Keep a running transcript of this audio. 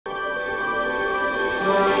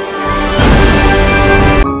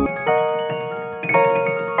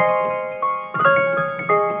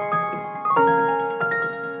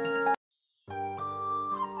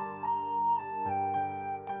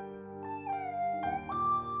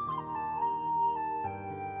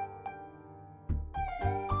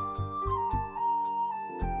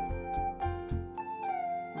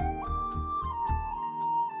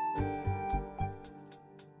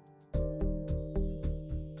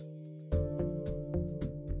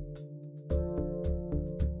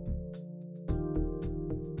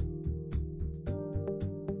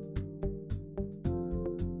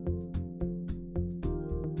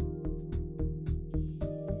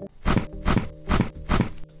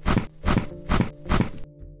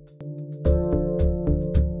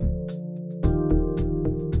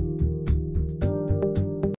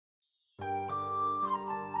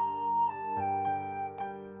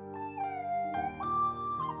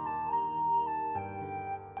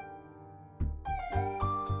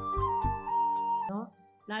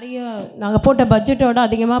நிறைய நாங்கள் போட்ட பட்ஜெட்டோட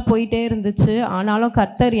அதிகமாக போயிட்டே இருந்துச்சு. ஆனாலும்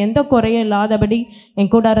கர்த்தர் எந்த குறையும் இல்லாதபடி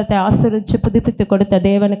என் கூடாரத்தை ஆசீர்வதித்து புதுப்பித்து கொடுத்த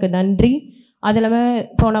தேவனுக்கு நன்றி. அது இல்லாமல்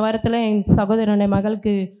போன வாரத்தில் என் சகோதரனுடைய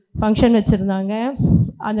மகளுக்கு ஃபங்க்ஷன் வச்சுருந்தாங்க.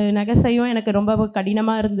 அந்த நகைசையும் எனக்கு ரொம்ப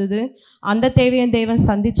கடினமாக இருந்தது. அந்த தேவையும் தேவன்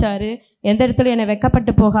சந்தித்தார். எந்த இடத்துல என்னை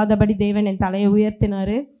வெக்கப்பட்டு போகாதபடி தேவன் என் தலையை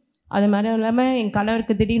உயர்த்தினார். அது மாதிரி இல்லாமல் என்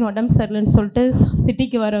கணவருக்கு திடீர்னு உடம்பு சரியில்லைன்னு சொல்லிட்டு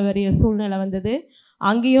சிட்டிக்கு வர வேண்டிய சூழ்நிலை வந்தது.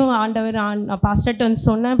 அங்கேயும் ஆண்டவர் நான் பாஸ்டர்கிட்ட வந்து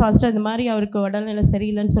சொன்னேன், பாஸ்டர் இது மாதிரி அவருக்கு உடல்நிலை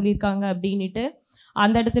சரியில்லைன்னு சொல்லியிருக்காங்க அப்படின்ட்டு.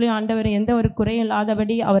 அந்த இடத்துலையும் ஆண்டவர் எந்த ஒரு குறையும்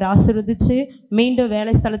இல்லாதபடி அவர் ஆசீர்வதித்து மீண்டும்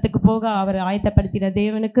வேலை ஸ்தலத்துக்கு போக அவர் ஆயத்தப்படுத்தின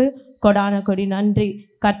தேவனுக்கு கொடான கொடி நன்றி.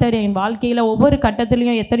 கர்த்தர் என் வாழ்க்கையில் ஒவ்வொரு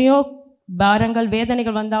கட்டத்துலேயும் எத்தனையோ பாரங்கள்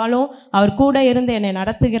வேதனைகள் வந்தாலும் அவர் கூட இருந்து என்னை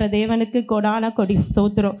நடத்துகிற தேவனுக்கு கொடான கொடி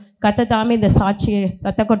ஸ்தோத்திரம். கர்த்தர் தாமே இந்த சாட்சியை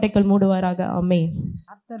இரத்த கொட்டைகள் மூடுவாராக. ஆமென்.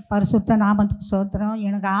 கர்த்தர் பரிசுத்த நாமத்துக்கு ஸ்தோத்திரம்.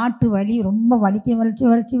 எனக்கு ஆட்டு வலி ரொம்ப வலிச்சு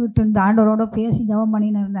விட்டு இந்த ஆண்டவரோட பேசி ஜெபம்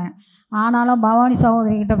பண்ணின்னு இருந்தேன். ஆனாலும் பவானி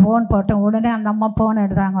சகோதரிக்கிட்ட ஃபோன் போட்டேன். உடனே அந்த அம்மா ஃபோன்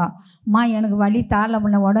எடுத்தாங்க. அம்மா எனக்கு வலி தாழ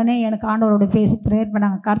முடியல. உடனே எனக்கு ஆண்டவரோட பேசி ப்ரேயர்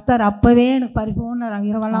பண்ணாங்க. கர்த்தர் அப்போவே எனக்கு பரிபூர்ண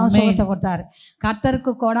இரவெல்லாம் சுகத்தை கொடுத்தாரு.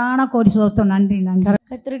 கர்த்தருக்கு கொடான கோடி ஸ்தோத்திரம். நன்றி நன்றி.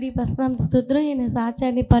 கர்த்தருடைய பரிசுத்த ஸ்தோத்திரம். என்னை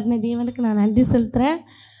சாட்சி பாடின தேவனுக்கு நான் நன்றி செலுத்துகிறேன்.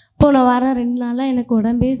 போன வாரம் 2 நாளாக எனக்கு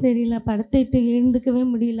உடம்பே சரியில்லை. படுத்துட்டு எழுந்துக்கவே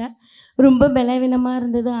முடியல. ரொம்ப பலவீனமாக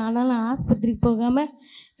இருந்தது. ஆனாலும் ஆஸ்பத்திரிக்கு போகாமல்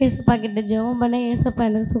ஏசப்பா கிட்ட ஜெபம் பண்ண ஏசப்பா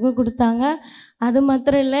எனக்கு சுகம் கொடுத்தாங்க. அது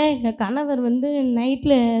மாத்திரம் இல்லை, எங்கள் கணவர்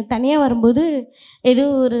நைட்டில் தனியாக வரும்போது ஏதோ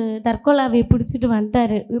ஒரு தற்கொலாவை பிடிச்சிட்டு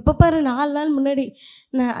வந்துட்டார். இப்போ பாரு 4 நாள் முன்னாடி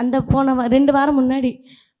நான் போன 2 வாரம் முன்னாடி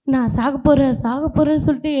நான் சாக போகிறேன்னு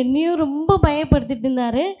சொல்லிட்டு என்னையும் ரொம்ப பயப்படுத்திட்டு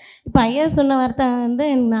இருந்தார். இப்போ ஐயா சொன்ன வார்த்தை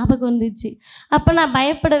எனக்கு ஞாபகம் வந்துச்சு. அப்போ நான்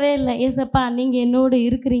பயப்படவே இல்லை. ஏசப்பா நீங்கள் என்னோடு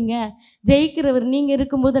இருக்கிறீங்க, ஜெயிக்கிறவர் நீங்கள்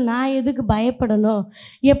இருக்கும்போது நான் எதுக்கு பயப்படணும்,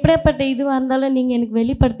 எப்படிப்பட்ட இதுவாக இருந்தாலும் நீங்கள் எனக்கு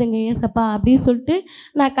வெளிப்படுத்துங்க ஏசப்பா அப்படின்னு சொல்லிட்டு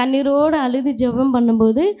நான் கண்ணீரோடு அழுது ஜெபம்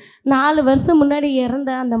பண்ணும்போது 4 வருஷம் முன்னாடி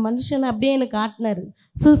இறந்த அந்த மனுஷனை அப்படியே எனக்கு காட்டினார்.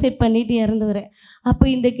 சூசைட் பண்ணிட்டு இறந்துவரேன். அப்போ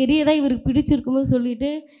இந்த கிரியை தான் இவருக்கு பிடிச்சிருக்குமோ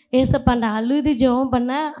சொல்லிட்டு ஏசப்பா அந்த அழுது ஜெபம்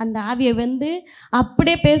பண்ண அந்த ஆவியை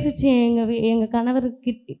அப்படியே பேசிச்சு எங்கள்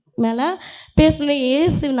கணவர்கிட்ட மேலே பேசணும்.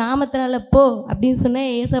 ஏசு நாமத்தினால போ அப்படின்னு சொன்னேன்.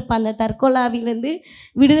 ஏசப்பா அந்த தற்கொலை ஆவியிலேருந்து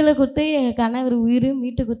விடுதலை கொடுத்து எங்கள் கணவர் உயிர்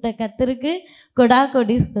மீட்டு கொடுத்த கர்த்தருக்கு கொடா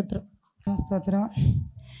கொடி ஸ்தோத்திரம். ஸ்தோத்திரம்.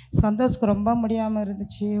 சந்தோஷத்துக்கு ரொம்ப முடியாமல்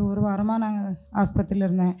இருந்துச்சு. 1 வாரமாக நாங்கள் ஆஸ்பத்திரியில்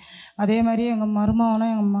இருந்தேன். அதே மாதிரி எங்கள்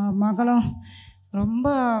மருமகனும் எங்கள் மகளும் ரொம்ப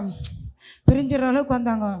பிரிஞ்சிற அளவுக்கு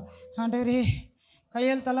வந்தாங்க. ஆண்டவரே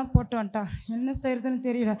கையெழுத்தெல்லாம் போட்டு வந்துட்டா, என்ன செய்கிறதுன்னு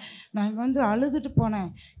தெரியல. நான் இங்கே அழுதுட்டு போனேன்.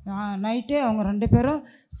 நைட்டே அவங்க 2 பேரும்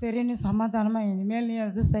சரின்னு சமாதானமாக இனிமேல் நீ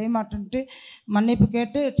எதுவும் செய்ய மாட்டேன்ட்டு மன்னிப்பு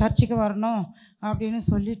கேட்டு சர்ச்சுக்கு வரணும் அப்படின்னு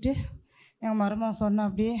சொல்லிவிட்டு எங்கள் மருமகன் சொன்னேன்.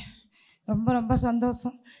 அப்படியே ரொம்ப ரொம்ப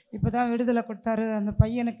சந்தோஷம். இப்போ தான் விடுதலை கொடுத்தாரு அந்த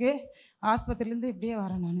பையனுக்கு. ஆஸ்பத்திரியிலேருந்து இப்படியே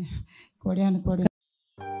வரேன் நான். கோடியான கோடி.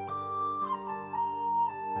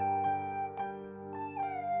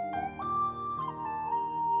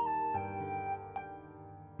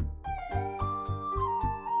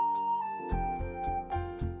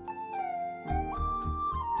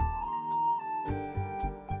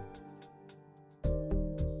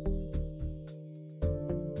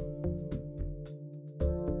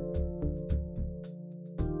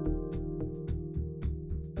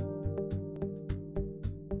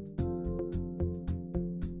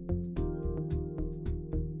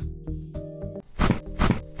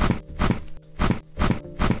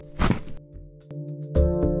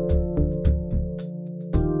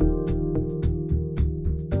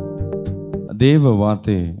 தேவ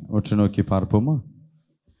வார்த்தை ஒற்று நோக்கி பார்ப்போமா?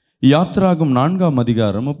 யாத்திராகும் 4ஆம்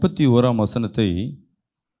அதிகாரம் 31ஆம் வசனத்தை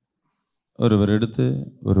ஒருவர் எடுத்து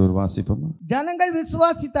ஒருவர் வாசிப்போமா? ஜனங்கள்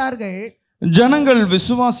விசுவாசித்தார்கள்.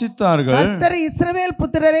 கர்த்தர் இஸ்ரவேல்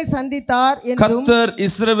புத்திரரை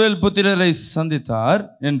சந்தித்தார்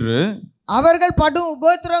என்று அவர்கள் படும்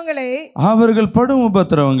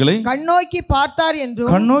உபத்திரவங்களை கண்ணோக்கி பார்த்தார்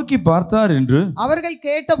என்று அவர்கள்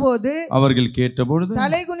கேட்டபோது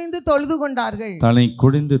தலை குனிந்து தொழுது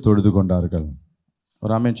கொண்டார்கள்.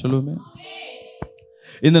 ஒரு ஆமென் சொல்லுவோமே.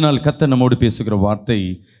 இந்த நாள் கர்த்தர் நம்மோடு பேசுகிற வார்த்தை,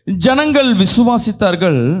 ஜனங்கள்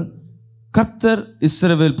விசுவாசித்தார்கள், கர்த்தர்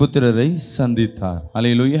இஸ்ரவேல் புத்திரரை சந்தித்தார்.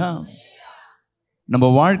 அல்லேலூயா. நம்ம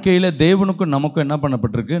வாழ்க்கையில தேவனுக்கும் நமக்கும் என்ன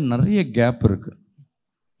பண்ணப்பட்டிருக்கு? நிறைய கேப் இருக்கு.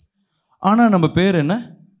 ஆனா நம்ம பேர் என்ன?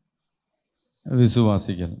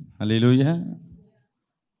 விசுவாசிகள். அல்லேலூயா.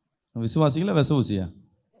 விசுவாசிகளா விசுவாசியா?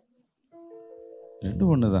 2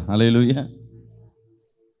 ஒண்ணுதான். அல்லேலூயா.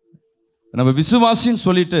 நம்ம விசுவாசின்னு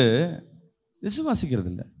சொல்லிட்டு விசுவாசிக்கிறது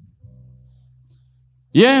இல்லை.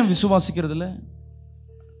 ஏன் விசுவாசிக்கிறது இல்லை?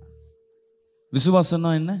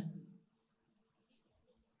 விசுவாசம்னா என்ன?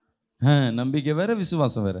 நம்பிக்கை வேற,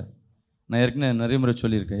 விசுவாசம் வேற. நான் ஏற்கனவே நிறைய முறை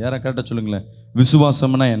சொல்லியிருக்கேன். யாரா கரெக்டாக சொல்லுங்களேன்,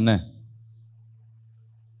 விசுவாசம்னா என்ன?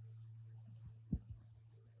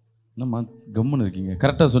 என்னம்மா கம்முன்னு இருக்கீங்க?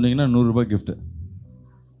 கரெக்டாக சொன்னீங்கன்னா 100 ரூபாய் கிஃப்ட்.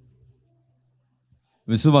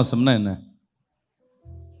 விசுவாசம்னா என்ன?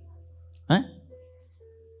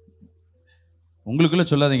 உங்களுக்குள்ள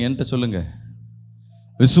சொல்லாதீங்க, என்கிட்ட சொல்லுங்க.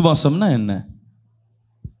 விசுவாசம்னா என்ன?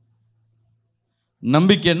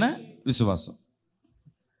 நம்பிக்கை என்ன? விசுவாசம்.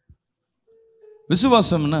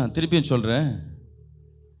 விசுவாசம்னா திருப்பியும் சொல்றேன்,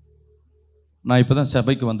 நான் இப்பதான்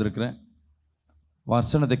சபைக்கு வந்திருக்கிறேன்,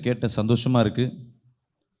 வசனத்தை கேட்ட சந்தோஷமா இருக்கு,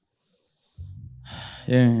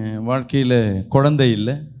 என் வாழ்க்கையில் குழந்தை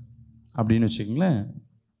இல்லை அப்படின்னு வச்சுக்கங்களேன்.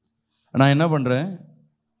 நான் என்ன பண்ணுறேன்,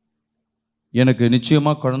 எனக்கு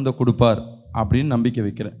நிச்சயமாக குழந்தை கொடுப்பார் அப்படின்னு நம்பிக்கை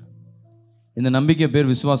வைக்கிறேன். இந்த நம்பிக்கை பேர்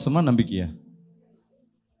விசுவாசமா நம்பிக்கையா?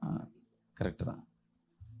 கரெக்டு தான்.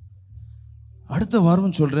 அடுத்த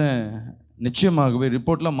வாரம் சொல்கிறேன், நிச்சயமாகவே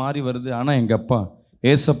ரிப்போர்ட்லாம் மாறி வருது, ஆனால் எங்கள் அப்பா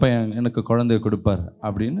ஏசப்பா எனக்கு குழந்தைய கொடுப்பார்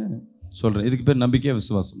அப்படின்னு சொல்கிறேன். இதுக்கு பேர் நம்பிக்கையா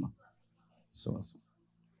விசுவாசமா? விசுவாசம்.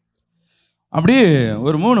 அப்படியே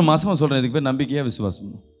ஒரு 3 மாதமாக சொல்கிறேன், இதுக்கு பேர் நம்பிக்கையா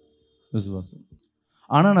விசுவாசமா? விசுவாசம்.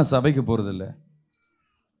 ஆனால் நான் சபைக்கு போகிறதில்ல.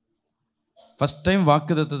 ஃபஸ்ட் டைம்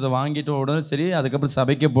வாக்குத்தத்தத்தை வாங்கிட்டு உடனே சரி, அதுக்கப்புறம்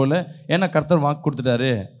சபைக்கே போகல, ஏன்னா கர்த்தர் வாக்கு கொடுத்துட்டாரு.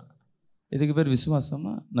 இதுக்கு பேர்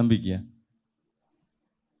விசுவாசமா நம்பிக்கையா?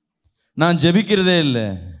 நான் ஜெபிக்கிறதே இல்லை,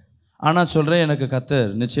 ஆனால் சொல்கிறேன் எனக்கு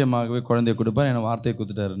கர்த்தர் நிச்சயமாகவே குழந்தைய கொடுப்பார், என்னை வார்த்தையை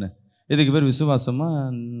கொடுத்துட்டாருன்னு. இதுக்கு பேர் விசுவாசமா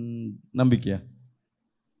நம்பிக்கையா?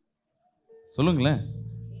 சொல்லுங்களேன்.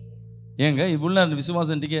 ஏங்க இவ்வளோ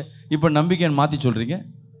விசுவாசன்ட்டீங்க, இப்போ நம்பிக்கைன்னு மாற்றி சொல்கிறீங்க?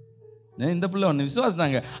 இந்த பிள்ளை ஒன்று விசுவாசம்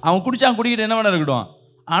தாங்க, அவன் குடிச்சான் குடிக்கிட்டு என்ன வேணா இருக்கட்டும்,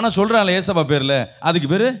 ஆனால் சொல்கிறான்ல ஏசப்பா பேரில், அதுக்கு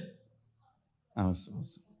பேர்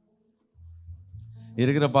விசுவாசம்.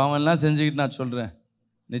 இருக்கிற பாவம்லாம் செஞ்சுக்கிட்டு நான் சொல்கிறேன்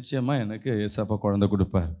நிச்சயமாக எனக்கு ஏசப்பா குழந்தை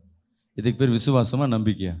கொடுப்பார். இதுக்கு பேர் விசுவாசமா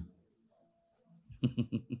நம்பிக்கையா?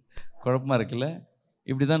 குழப்பமாக இருக்குல்ல?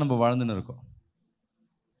 இப்படி தான் நம்ம வாழ்ந்துன்னு இருக்கோம்.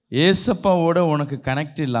 ஏசப்பாவோட உனக்கு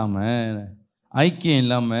கனெக்ட் இல்லாமல், ஐக்கியம்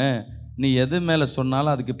இல்லாமல் நீ எது மேலே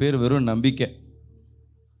சொன்னாலும் அதுக்கு பேர் வெறும் நம்பிக்கை.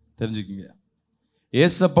 தெரிஞ்சுக்குங்க.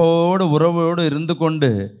 ஏசப்பாவோட உறவோடு இருந்து கொண்டு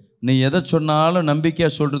நீ எதை சொன்னாலும்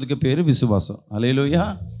நம்பிக்கையாக சொல்கிறதுக்கு பேர் விசுவாசம். அல்லேலூயா.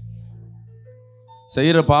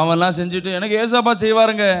 செய்கிற பாவம்லாம் செஞ்சுட்டு எனக்கு ஏசப்பா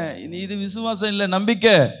செய்வாருங்க, இது விசுவாசம் இல்லை,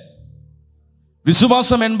 நம்பிக்கை.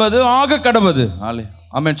 விசுவாசம் என்பது ஆக கடவுது.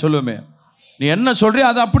 ஆமென் சொல்லுமே. நீ என்ன சொல்றியோ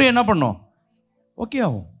அது அப்படி என்ன பண்ணும்? ஓகே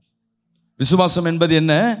ஆகும். விசுவாசம் என்பது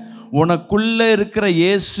என்ன? உனக்குள்ள இருக்கிற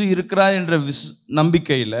இயேசு இருக்கிறார் என்ற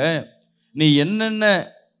நம்பிக்கையில் நீ என்னென்ன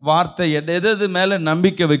வார்த்தை எது மேலே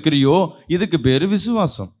நம்பிக்கை வைக்கிறியோ இதுக்கு பேர்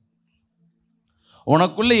விசுவாசம்.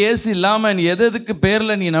 உனக்குள்ள இயேசு இல்லாமல் நீ எதுக்கு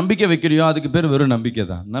பேரில் நீ நம்பிக்கை வைக்கிறியோ அதுக்கு பேர் வெறும் நம்பிக்கை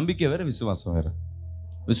தான். நம்பிக்கை வேற, விசுவாசம் வேற.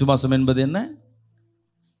 விசுவாசம் என்பது என்ன?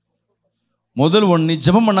 முதல் ஒன்று, நீ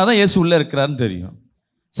ஜெபம் பண்ணாதான் இயேசு உள்ளே இருக்கிறான்னு தெரியும்,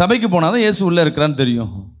 சபைக்கு போனாதான் இயேசு உள்ளே இருக்கிறான்னு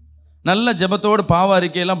தெரியும், நல்ல ஜெபத்தோடு பாவ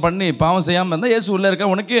அறிக்கையெல்லாம் பண்ணி பாவம் செய்யாமல் இருந்தால் இயேசு உள்ளே இருக்கா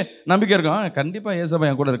உனக்கு நம்பிக்கை இருக்கும். கண்டிப்பாக இயேசப்பா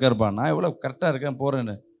என் கூட இருக்காருப்பா, நான் எவ்வளோ கரெக்டாக இருக்கேன்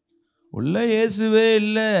போகிறேன்னு. உள்ளே இயேசுவே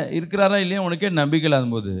இல்லை, இருக்கிறாரா இல்லையா உனக்கே நம்பிக்கை இல்லாத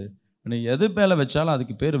போது நீ எது மேலே வச்சாலும்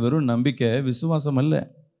அதுக்கு பேர் வெறும் நம்பிக்கை, விசுவாசம் அல்ல.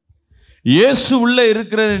 இயேசு உள்ளே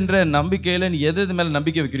இருக்கிற என்ற நம்பிக்கையில் நீ எது மேலே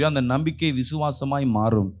நம்பிக்கை வைக்கிறியோ அந்த நம்பிக்கை விசுவாசமாய்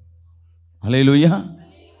மாறும். அல்லேலூயா.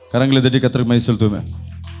 கரங்களை தட்டி கர்த்தருக்கு மகிமை செலுத்துவேன்.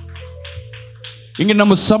 இங்கே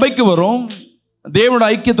நம்ம சபைக்கு வரோம், தேவனோட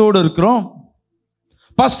ஐக்கியத்தோடு இருக்கிறோம்.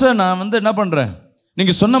 பாஸ்டர் நான் என்ன பண்ணுறேன்,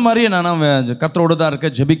 நீங்கள் சொன்ன மாதிரியே நான் கர்த்தரோடு தான்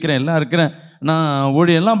இருக்கேன், ஜெபிக்கிறேன், எல்லாம் இருக்கிறேன், நான்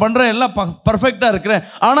ஊழியெல்லாம் பண்ணுறேன், எல்லாம் பர்ஃபெக்டாக இருக்கிறேன்,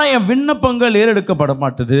 ஆனால் என் விண்ணப்பங்கள் ஏறெடுக்கப்பட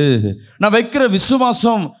மாட்டுது, நான் வைக்கிற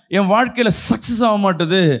விசுவாசம் என் வாழ்க்கையில் சக்ஸஸ் ஆக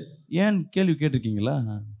மாட்டுது. ஏன் கேள்வி கேட்டிருக்கீங்களா?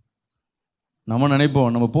 நம்ம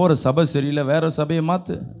நினைப்போம் நம்ம போகிற சபை சரியில்லை, வேற சபையை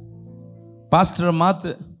மாற்று, பாஸ்டரை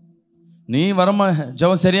மாற்று, நீ வரமா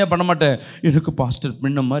ஜெபம் சரியாக பண்ண மாட்டேன், எனக்கு பாஸ்டர்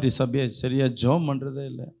முன்ன மாதிரி சபையை சரியாக ஜெபம் பண்ணுறதே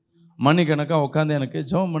இல்லை, மணிக்கணக்காக உட்காந்து எனக்கு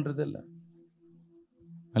ஜெபம் பண்ணுறதே இல்லை.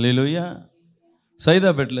 அல்லேலூயா.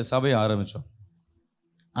 சைதாப்பேட்டில் சபையை ஆரம்பித்து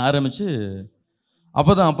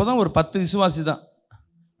அப்போ தான் ஒரு 10 விசுவாசி தான்.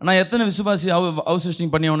 ஆனால் எத்தனை விசுவாசி ஹவுஸ்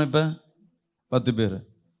லிஸ்டிங் பண்ணி ஆகணும்? இப்போ 10 பேர்.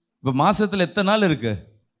 இப்போ மாதத்தில் எத்தனை நாள் இருக்குது?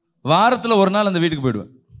 வாரத்தில் ஒரு நாள் அந்த வீட்டுக்கு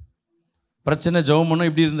போயிடுவேன். பிரச்சனை ஜெபம் பண்ணும்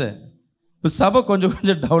இப்படி இருந்தேன். இப்போ சபை கொஞ்சம்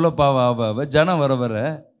டெவலப் ஆக ஜனம் வர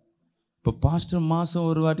இப்போ பாஸ்டர் மாதம்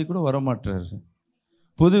ஒரு வாட்டி கூட வர மாட்டுறாரு.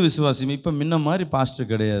 புது விசுவாசி இப்போ முன்ன மாதிரி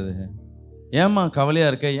பாஸ்டர் கிடையாது. ஏம்மா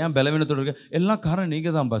கவலையாக இருக்க, ஏன் பலவீனத்தோடு இருக்க? எல்லாம் காரணம்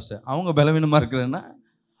நீங்கள் தான் பாஸ்டர். அவங்க பலவீனமாக இருக்கிறேன்னா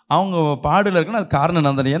அவங்க பாடில் இருக்குன்னா அது காரணம்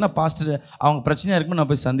நான் தானே. ஏன்னா பாஸ்டர் அவங்க பிரச்சனையாக இருக்குன்னு நான்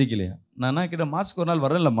போய் சந்திக்கலையா? நான் என்ன கிட்ட மாதத்துக்கு ஒரு நாள்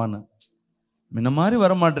வரலம்மான்னு. முன்ன மாதிரி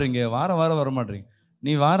வர மாட்டேறீங்க, வாரம் வர மாட்டேறீங்க.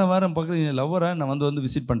 நீ வாரம் பக்கத்து நீ லவ்வராக நான் வந்து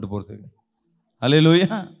விசிட் பண்ணிட்டு போகிறதுக்கு.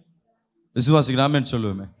 அல்லேலூயா. விசுவாசிக்கிறாமேன்னு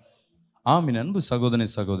சொல்லுவேமே. ஆமீன். அன்பு சகோதரி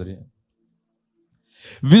சகோதரி,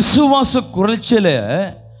 விசுவாச குறைச்சல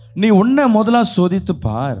நீ உன்னை முதலா சோதித்து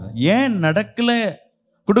பார். ஏன் நடக்கல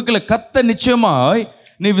கொடுக்கல? கத்த நிச்சயமாய்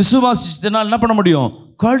நீ விசுவாசிச்சதுனால என்ன பண்ண முடியும்?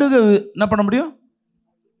 கடுகு என்ன பண்ண முடியும்?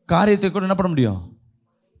 காரியத்தை கூட என்ன பண்ண முடியும்?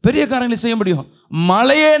 பெரிய காரியங்களை செய்ய முடியும்.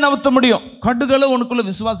 மலையே நவுத்த முடியும். கடுகள உனக்குள்ள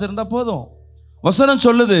விசுவாசம் இருந்தா போதும். வசனம்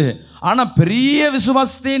சொல்லுது. ஆனா பெரிய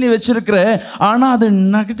விசுவாசத்தையே நீ வச்சிருக்கிற, ஆனா அது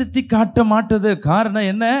நகர்த்தி காட்ட மாட்டுது. காரணம்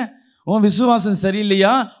என்ன? உன் விசுவாசம்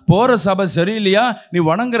சரியில்லையா? போற சபை சரியில்லையா? நீ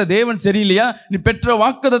வணங்குற தேவன் சரியில்லையா? நீ பெற்ற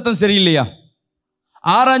வாக்குத்தத்தம் சரியில்லையா?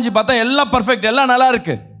 ஆராய்ஞ்சு பார்த்தா எல்லாம் பர்ஃபெக்ட், எல்லாம் நல்லா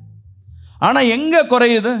இருக்கு. ஆனா எங்க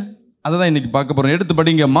குறையுது? அதை தான் இன்னைக்கு பார்க்க போறோம். எடுத்து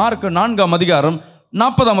படிங்க. மார்க் 4ஆம் அதிகாரம்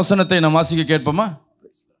 40ஆம் வசனத்தை நாம் வாசிக்க கேட்போமா?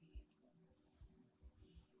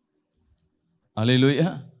 அல்லேலூயா.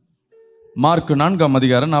 மார்க் 4ஆம்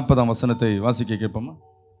அதிகாரம் 40ஆம் வசனத்தை வாசிக்க கேட்போமா?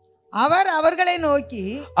 அவர் அவர்களை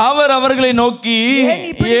நோக்கி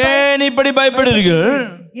ஏன் இப்படி பயப்படுறீர்கள்?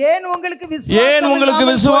 ஏன் உங்களுக்கு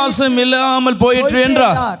விசுவாசம் இல்லாமல் போயிற்று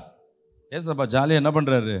என்றார். ஏசப்பா ஜாலியா என்ன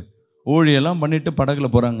பண்றாரு? ஊழியெல்லாம் பண்ணிட்டு படகுல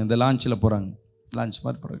போறாங்க. இந்த லான்ச்சில் போறாங்க. லான்ச்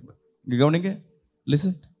மாதிரி படகுல. இங்க கவனிங்க.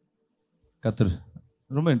 லிசன். கத்துரு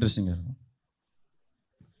ரொம்ப இன்ட்ரெஸ்டிங்காக இருக்கும்.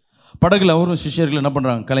 படகுல அவரும் சிஷ்யர்கள் என்ன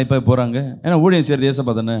பண்றாங்க? களைப்பாய் போறாங்க. ஏன்னா ஊழியம் செய்யறது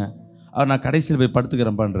ஏசப்பா தானே. அவர் நான் கடைசியில் போய்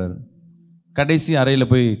படுத்துக்கிறேன் பண்ணுறாரு. கடைசி அறையில்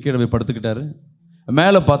போய் கீழே போய் படுத்துக்கிட்டாரு.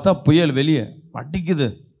 மேலே பார்த்தா புயல் வெளியே அடிக்குது.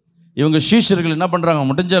 இவங்க சீஷர்கள் என்ன பண்ணுறாங்க?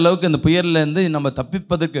 முடிஞ்ச அளவுக்கு இந்த புயல்லேருந்து நம்ம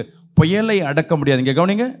தப்பிப்பதற்கு புயலை அடக்க முடியாது. இங்கே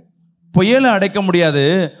கவனிங்க. புயலை அடைக்க முடியாது.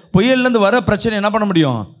 புயல்லேருந்து வர பிரச்சனை என்ன பண்ண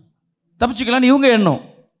முடியும்? தப்பிச்சுக்கலான்னு இவங்க எண்ணம்.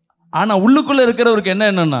 ஆனால் உள்ளுக்குள்ளே இருக்கிறவருக்கு என்ன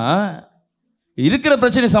எண்ணம்னா, இருக்கிற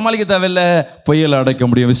பிரச்சனை சமாளிக்க தேவையில்லை, புயலை அடைக்க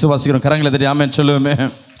முடியும். விசுவாசிக்கிறோம். கரங்களை தட்டி ஆமென் சொல்லுவோமே.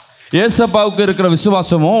 ஏசப்பாவுக்கு இருக்கிற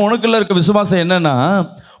விசுவாசமும் உனக்குள்ள இருக்கிற விசுவாசம் என்னன்னா,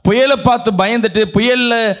 புயலை பார்த்து பயந்துட்டு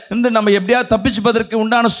புயல்ல இருந்து நம்ம எப்படியாவது தப்பிச்சுப்பதற்கு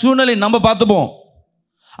உண்டான சூழ்நிலை நம்ம பார்த்துப்போம்.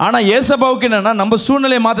 ஆனா ஏசப்பாவுக்கு என்னன்னா, நம்ம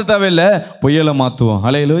சூழ்நிலையை மாற்ற தேவையில்லை, புயலை மாற்றுவோம்.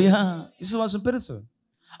 அல்லேலூயா. விசுவாசம் பெருசு.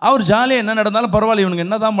 அவர் ஜாலியாக என்ன நடந்தாலும் பரவாயில்ல, இவனுக்கு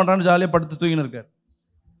என்னதான் பண்றான்னு ஜாலியாக படுத்து தூங்கின்னு இருக்கார்.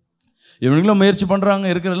 இவனுங்களும் முயற்சி பண்றாங்க,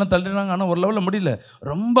 இருக்கிறதெல்லாம் தள்ளிடுறாங்க. ஆனால் ஒரு லெவலில் முடியல.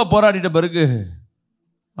 ரொம்ப போராடிட்ட பிறகு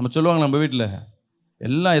நம்ம சொல்லுவாங்க, நம்ம வீட்டில்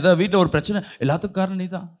எல்லாம் ஏதாவது வீட்டில் ஒரு பிரச்சனை, எல்லாத்துக்கும் காரணம் நீ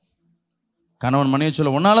தான். கணவன் மனைவி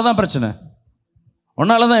சொல்ல, உன்னால தான் பிரச்சனை,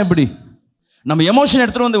 உன்னால தான். எப்படி நம்ம எமோஷன்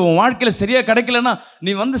எடுத்துகிட்டு வந்து உன் வாழ்க்கையில் சரியாக கிடைக்கலன்னா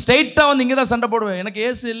நீ வந்து ஸ்ட்ரைட்டாக வந்து இங்கே தான் சண்டை போடுவேன். எனக்கு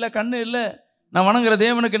ஏசு இல்லை, கண்ணு இல்லை, நான் வணங்குற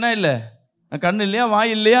தேவனுக்கு என்ன இல்லை, கண்ணு இல்லையா,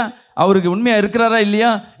 வாய் இல்லையா, அவருக்கு உண்மையாக இருக்கிறாரா இல்லையா,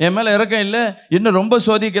 என் மேலே இறக்கம் இல்லை, இன்னும் ரொம்ப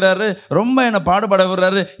சோதிக்கிறாரு, ரொம்ப என்னை பாடுபட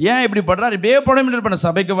விடுறாரு, ஏன் இப்படி படுறாரு, இப்படியே படம் பண்ண.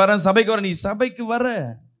 சபைக்கு வரேன், சபைக்கு வரேன். நீ சபைக்கு வர,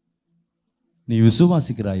 நீ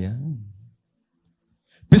விசுவாசிக்கிறாயா?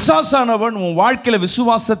 பிசாசானவன் உன் வாழ்க்கையில்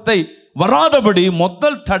விசுவாசத்தை வராதபடி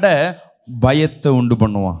முதல் தடை பயத்தை உண்டு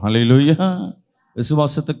பண்ணுவான். அல்லேலூயா.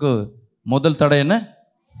 விசுவாசத்துக்கு முதல் தடை என்ன?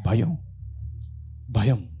 பயம்.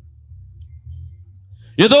 பயம்.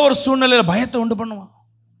 ஏதோ ஒரு சூழ்நிலையில் பயத்தை உண்டு பண்ணுவான்.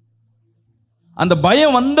 அந்த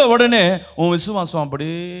பயம் வந்த உடனே உன் விசுவாசம்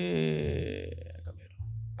அப்படியே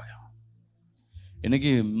பயம்.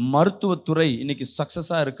 இன்னைக்கு மருத்துவத்துறை இன்னைக்கு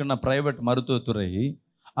சக்சஸாக இருக்குன்னா, பிரைவேட் மருத்துவத்துறை,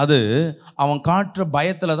 அது அவன் காட்டுற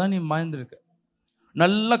பயத்தில் தான் நீ பயந்துருக்க.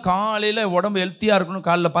 நல்லா காலையில் உடம்பு ஹெல்த்தியாக இருக்கணும்.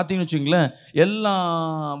 காலையில் பார்த்தீங்கன்னு வச்சுங்களேன்,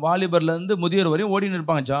 எல்லாம் வாலிபர்லேருந்து முதியோர் வரையும் ஓடின்னு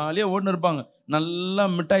இருப்பாங்க. ஜாலியாக ஓடின்னு இருப்பாங்க. நல்லா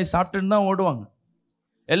மிட்டாய் சாப்பிட்டுன்னு தான் ஓடுவாங்க.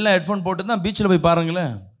 எல்லாம் ஹெட்ஃபோன் போட்டு தான் பீச்சில் போய்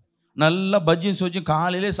பாருங்களேன். நல்லா பஜ்ஜியும் சோச்சியும்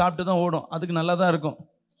காலையிலே சாப்பிட்டு தான் ஓடும். அதுக்கு நல்லா தான் இருக்கும்.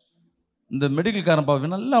 இந்த மெடிக்கல் காரன்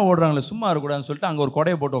பார்ப்பேன், நல்லா ஓடுறாங்களே, சும்மா இருக்கக்கூடாதுன்னு சொல்லிட்டு அங்கே ஒரு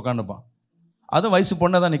கொடையை போட்டு உட்காந்துப்பான். அதுவும் வயசு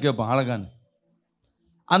பொண்ணை தான் நிற்க வைப்பான், அழகான்னு.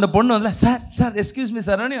 அந்த பொண்ணு வந்து, sir sir excuse me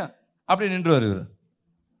sir அப்படி நின்று வருவார்.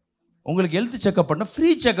 உங்களுக்கு ஹெல்த் செக்அப் பண்ண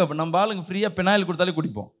ஃப்ரீ செக்அப். நம்ம ஆளுங்க ஃப்ரீயாக பெனாயில் கொடுத்தாலே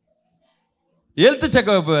குடிப்போம். ஹெல்த்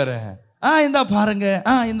செக்அப் வேறு. இந்தா பாருங்க,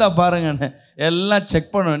 இந்தா பாருங்கன்னு எல்லாம்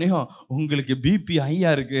செக் பண்ணோனையும், உங்களுக்கு பிபி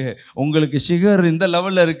ஹையாக இருக்குது, உங்களுக்கு சுகர் இந்த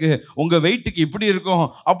லெவலில் இருக்குது, உங்கள் வெயிட்டுக்கு இப்படி இருக்கும்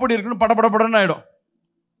அப்படி இருக்குன்னு படப்படப்படன்னு ஆகிடும்.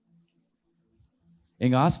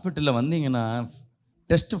 எங்கள் ஹாஸ்பிட்டலில் வந்தீங்கன்னா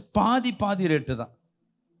டெஸ்ட்டு பாதி ரேட்டு தான்.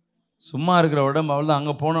 சும்மா இருக்கிற உடம்பு அவ்வளோ.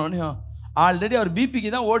 அங்கே போனோடனையும் ஆல்ரெடி அவர்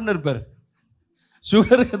பிபிக்கு தான் ஓடின்னு இருப்பார்,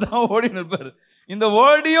 சுகருக்கு தான் ஓடின்னு இருப்பார். இந்த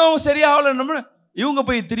ஓடியும் சரியாகல, இவங்க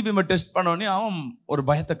போய் திருப்பி டெஸ்ட் பண்ணோடனே அவன் ஒரு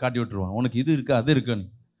பயத்தை காட்டி விட்டுருவான். உனக்கு இது இருக்குது அது இருக்குன்னு.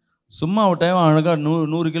 சும்மா ஒரு டைம் அழகாக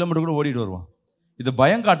 100 கிலோமீட்டர் கூட ஓடிட்டு வருவான். இது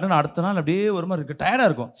பயம் காட்டணும்னு அடுத்த நாள் அப்படியே ஒரு மாதிரி இருக்குது, டயர்டாக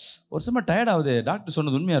இருக்கும். ஒரு சமயம் டயர்டாகுது, டாக்டர்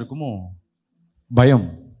சொன்னது உண்மையாக இருக்குமோ? பயம்.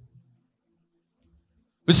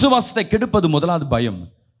 விசுவாசத்தை கெடுப்பது முதலாவது பயம்.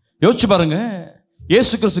 யோசிச்சு பாருங்க,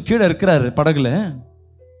 இயேசு கிறிஸ்து கீழே இருக்கிறாரு படகுல,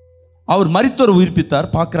 அவர் மரித்தோரை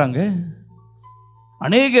உயிர்ப்பித்தார் பார்க்குறாங்க,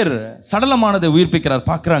 அநேகர் சடலமானதை உயிர்ப்பிக்கிறார்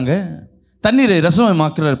பார்க்குறாங்க, தண்ணீரை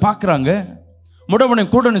ரசமாக்குறார் பார்க்குறாங்க,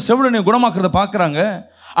 முடவனையும் கூடனையும் செவிடனையும் குணமாக்குறத பார்க்குறாங்க.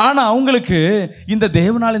 ஆனால் அவங்களுக்கு இந்த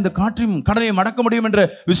தேவனால் இந்த காற்றையும் கடலையும் அடக்க முடியும் என்ற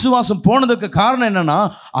விசுவாசம் போனதுக்கு காரணம் என்னன்னா,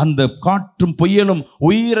 அந்த காற்றும் புயலும்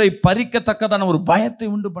உயிரை பறிக்கத்தக்கதான ஒரு பயத்தை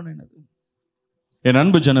உண்டு பண்ணினது. என்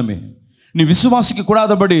அன்பு ஜனமே, நீ விசுவாசிக்க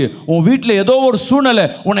கூடாதபடி உன் வீட்டில் ஏதோ ஒரு சூழ்நிலை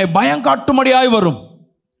உன்னை பயம் காட்டும்படியாய் வரும்.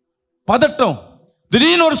 பதட்டம்,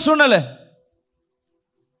 திடீர்னு ஒரு சூழ்நிலை.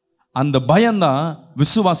 அந்த பயம்தான்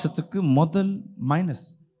விசுவாசத்துக்கு முதல் மைனஸ்.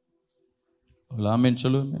 ஆமென்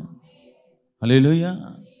சொல்லுங்க. அல்லேலூயா.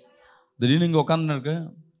 திடீர்னு இங்கே உட்காந்துன்னு இருக்க,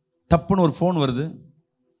 தப்புன்னு ஒரு ஃபோன் வருது.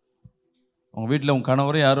 உங்கள் வீட்டில் உங்கள்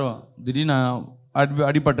கணவரும் யாரோ திடீர்னு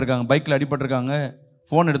அடிபட்டிருக்காங்க, பைக்கில் அடிபட்டிருக்காங்க,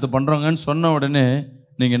 ஃபோன் எடுத்து பண்ணுறாங்கன்னு சொன்ன உடனே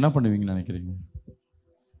நீங்கள் என்ன பண்ணுவீங்கன்னு நினைக்கிறீங்க?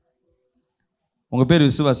 உங்கள் பேர்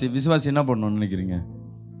விசுவாசி. விசுவாசி என்ன பண்ணணும்னு நினைக்கிறீங்க?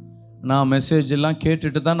 நான் மெசேஜ் எல்லாம்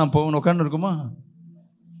கேட்டுட்டு தான் நான் போகணும் உட்காந்து இருக்குமா?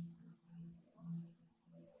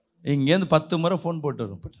 இங்கேருந்து 10 முறை ஃபோன் போட்டு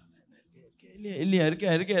வரும். இல்லையா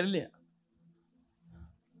இருக்கா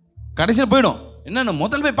கடைசியில் போயிடும். என்னென்ன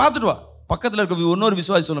முதல்ல போய் பார்த்துட்டு வா. பக்கத்தில் இருக்க இன்னொரு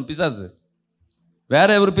விசுவாசி சொல்லணும், பிசாசு.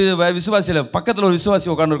 வேற ஒரு விசுவாசியில் பக்கத்தில் ஒரு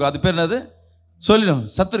விசுவாசி உட்காந்துருக்கும். அது பேர் என்னது? சொல்லிடும்,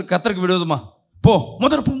 கத்தருக்கு விடுவதுமா, போ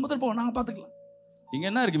முதல் போ நாங்கள் பார்த்துக்கலாம். இங்கே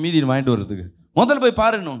என்ன இருக்குது மீதி வாங்கிட்டு வர்றதுக்கு? முதல்ல போய்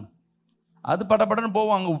பாருன்னு. அது படன்னு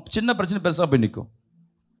போவோம். அங்கே சின்ன பிரச்சனை பெருசாக போய் நிற்கும்.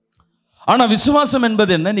 ஆனால் விசுவாசம்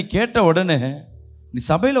என்பது என்ன? நீ கேட்ட உடனே நீ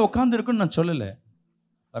சபையில் உட்காந்துருக்குன்னு நான் சொல்லலை.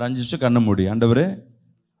 ஒரு 5 நிமிஷம் கண்ண மூடி, ஆண்டவரே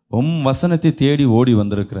வசனத்தை தேடி ஓடி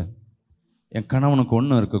வந்திருக்கிறேன். என் கணவனுக்கு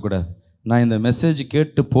ஒன்றும் இருக்கக்கூடாது. நான் இந்த மெசேஜ்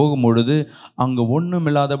கேட்டு போகும்பொழுது அங்கே ஒன்றும்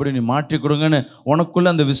இல்லாதபடி நீ மாற்றி கொடுங்கன்னு உனக்குள்ளே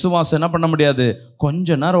அந்த விசுவாசம் என்ன பண்ண முடியாது?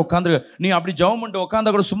 கொஞ்ச நேரம் உட்காந்துரு. நீ அப்படி ஜெபம் பண்ணிட்டு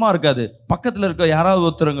உட்காந்தா கூட சும்மா இருக்காது. பக்கத்தில் இருக்க யாராவது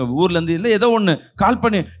ஒருத்தருங்க ஊர்லேருந்து இல்லை ஏதோ ஒன்று கால்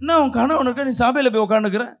பண்ணி, என்ன உன் கணவனுக்கு நீ சபையில் போய்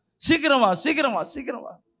உட்காந்துக்கிறேன், சீக்கிரம்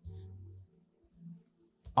வா.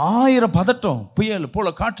 1000 பதட்டம், புயல் போல,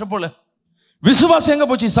 காற்று போல. விசுவாசம் எங்கே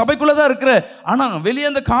போச்சு? சபைக்குள்ளே தான் இருக்கிற, ஆனால் வெளியே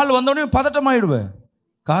அந்த கால் வந்தோடனே பதட்டம் ஆயிடுவேன்.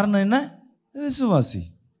 காரணம் என்ன? விசுவாசி.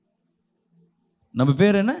 நம்ம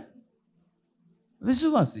பேர் என்ன?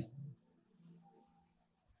 விசுவாசி.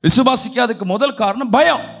 விசுவாசிக்காததுக்கு முதல் காரணம்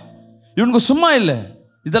பயம். இவனுக்கு சும்மா இல்லை,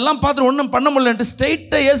 இதெல்லாம் பார்த்து ஒன்றும் பண்ண முடியலன்ட்டு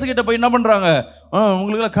ஸ்ட்ரெயிட்டாக இயேசு கிட்ட போய் என்ன பண்ணுறாங்க?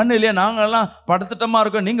 உங்களுக்கெல்லாம் கண்ணு இல்லையா? நாங்கள்லாம் படுத்துட்டமாக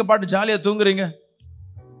இருக்கோம், நீங்கள் பாட்டு ஜாலியாக தூங்குறீங்க.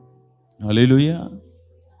 அல்லேலூயா.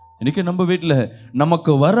 இன்னைக்கு நம்ம வீட்டில்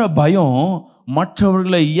நமக்கு வர பயம்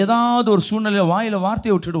மற்றவர்களை ஏதாவது ஒரு சூழ்நிலையில் வாயில்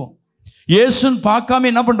வார்த்தையை விட்டுடுவோம். இயேசுன்னு பார்க்காம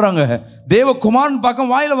என்ன பண்ணுறாங்க? தேவகுமாரன்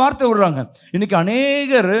பார்க்காம வாயில் வார்த்தை விடுறாங்க. இன்னைக்கு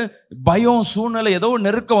அநேகர் பயம் சூழ்நிலை ஏதோ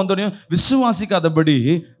நெருக்க வந்தோடனையும் விசுவாசிக்காதபடி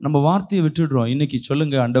நம்ம வார்த்தையை விட்டுடுறோம். இன்னைக்கு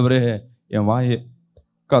சொல்லுங்க, ஆண்டவரே என் வாயை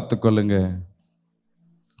காத்துக்கொள்ளுங்க.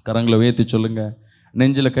 கரங்களை உயர்த்தி சொல்லுங்க,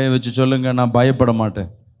 நெஞ்சில் கை வச்சு சொல்லுங்க, நான் பயப்பட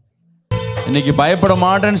மாட்டேன். இன்னைக்கு பயப்பட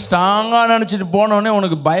மாட்டேன்னு ஸ்ட்ராங்காக நினச்சிட்டு போனோடனே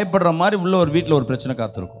உனக்கு பயப்படுற மாதிரி உள்ள ஒரு வீட்டில் ஒரு பிரச்சனை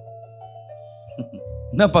காத்திருக்கும்.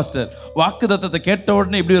 என்ன பாஸ்டர், வாக்குத்தத்தத்தை கேட்ட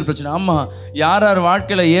உடனே இப்படி ஒரு பிரச்சனை? ஆமாம், யார்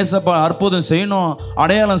வாழ்க்கையில் ஏசப்பா அற்புதம் செய்யணும்,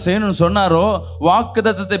 அடையாளம் செய்யணும்னு சொன்னாரோ,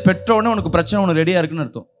 வாக்குத்தத்தத்தை பெற்ற உடனே உனக்கு பிரச்சனை உனக்கு ரெடியாக இருக்குன்னு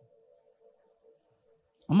அர்த்தம்.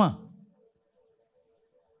 ஆமாம்,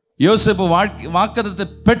 யோசேப்பு வாக்குத்தத்தத்தை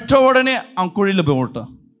பெற்ற உடனே அவன் குழியில் போய்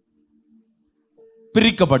விட்டான்,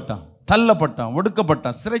 பிரிக்கப்பட்டான், தள்ளப்பட்டான்,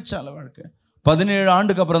 ஒடுக்கப்பட்டான், சிறைச்சாலை வாழ்க்கை. 17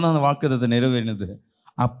 ஆண்டுக்கு அப்புறம் தான் அந்த வாக்குத்தத்தத்தை நிறைவேறினது.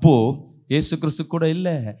 அப்போ இயேசு கிறிஸ்து கூட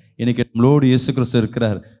இல்லை, இன்னைக்கு நம்மளோடு இயேசு கிறிஸ்து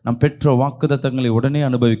இருக்கிறார். நாம் பெற்ற வாக்குத்தத்தங்களை உடனே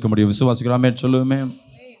அனுபவிக்க முடியும். விசுவாசிக்கலாமே சொல்லுவோமே.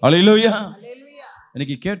 அல்லேலூயா.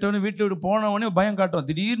 இன்னைக்கு கேட்டவொடனே வீட்டில் விட்டு போனவொடனே பயம் காட்டுவோம்.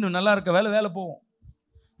 திடீர்னு நல்லா இருக்க வேலை போவோம்,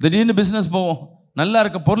 திடீர்னு பிஸ்னஸ் போவோம், நல்லா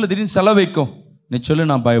இருக்க பொருள் திடீர்னு செலவைக்கும். நீ சொல்லு,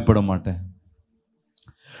 நான் பயப்பட மாட்டேன்.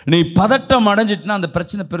 நீ பதட்டம் அடைஞ்சிட்டுனா அந்த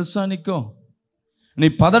பிரச்சனை பெருசா நிற்கும். நீ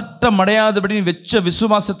பதட்டம் அடையாதபடி நீ வச்ச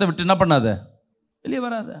விசுவாசத்தை விட்டு என்ன பண்ணாத, வெளியே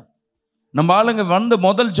வராத. நம்ம ஆளுங்க வந்து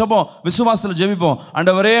முதல் ஜெபம் விசுவாசத்தில் ஜெபிப்போம்,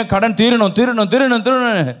 ஆண்டவரே கடன் தீரணும்.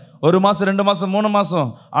 1 மாதம் 2 மாதம் 3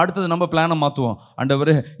 மாதம் அடுத்தது நம்ம பிளானை மாற்றுவோம்.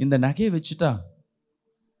 ஆண்டவரே இந்த நகையை வச்சுட்டா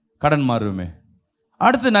கடன் மாறுமே,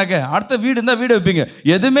 அடுத்த நகை, அடுத்த வீடு இருந்தால் வீடு வைப்பீங்க.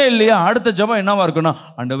 எதுவுமே இல்லையா? அடுத்த ஜெபம் என்னவா இருக்குன்னா,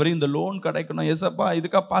 ஆண்டவரே இந்த லோன் கிடைக்கணும், ஏசப்பா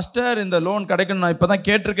இதுக்கா பாஸ்டர் இந்த லோன் கிடைக்கணும், நான் இப்போ தான்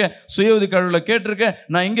கேட்டிருக்கேன், சுய உதவி குழுவில் கேட்டிருக்கேன்,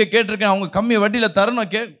 நான் இங்கே கேட்டிருக்கேன், அவங்க கம்மி வட்டியில்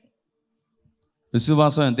தரணும்.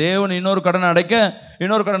 விசுவாசம் தேவன் இன்னொரு கடனை அடைக்க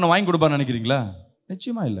இன்னொரு கடனை வாங்கி கொடுப்பான்னு நினைக்கிறீங்களா?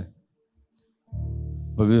 நிச்சயமா இல்லை.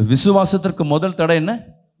 விசுவாசத்திற்கு முதல் தடை என்ன?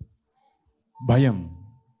 பயம்.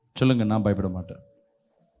 சொல்லுங்க, நான் பயப்பட மாட்டேன்.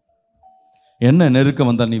 என்ன நெருக்கம்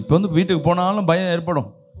வந்தா நீ இப்போ வந்து வீட்டுக்கு போனாலும் பயம் ஏற்படும்.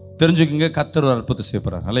 தெரிஞ்சுக்கங்க, கர்த்தர் ஒரு அற்புதத்தை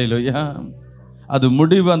செய்யப்படுறார். அல்லேலூயா. அது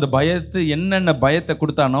முடிவு, அந்த பயத்தை என்னென்ன பயத்தை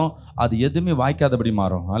கொடுத்தானோ அது எதுவுமே வாய்க்காதபடி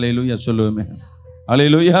மாறும். அல்லேலூயா சொல்லுவோமே.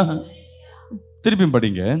 அல்லேலூயா. திருப்பியும்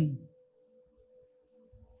படிங்க.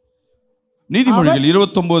 நீதிமொழிகள்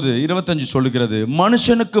 29:25 சொல்லுகிறது,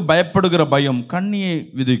 மனுஷனுக்கு பயப்படுகிற பயம் கண்ணியை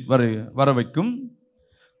வர வைக்கும்,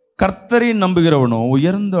 கர்த்தரை நம்புகிறவனோ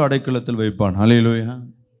உயர்ந்த அடைக்கலத்தில் வைப்பான். ஹல்லேலூயா.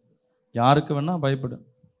 யாருக்கு வேணா பயப்படு,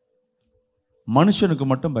 மனுஷனுக்கு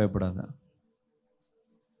மட்டும் பயப்படாத.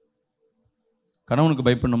 கணவனுக்கு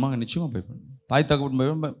பயப்படணுமா? நிச்சயமா பயப்படணும். தாய்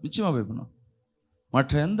தகப்பன் நிச்சயமா பயப்படணும்.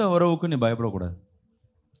 மற்ற எந்த உறவுக்கும் நீ பயப்படக்கூடாது.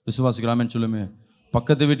 விசுவாசிக்கலாமேன்னு சொல்லுமே.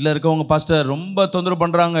 பக்கத்து வீட்டில் இருக்கவங்க பாஸ்டர் ரொம்ப தொந்தரவு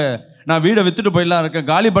பண்ணுறாங்க, நான் வீடை விற்றுட்டு போயிடலாம் இருக்கேன்,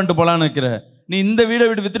 காலி பண்ணிட்டு போகலான்னு இருக்கிறேன். நீ இந்த வீடை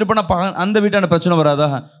விற்றுட்டு போனால் அந்த வீட்டான பிரச்சனை வராதா?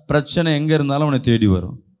 பிரச்சனை எங்கே இருந்தாலும் உன்னை தேடி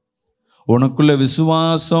வரும். உனக்குள்ள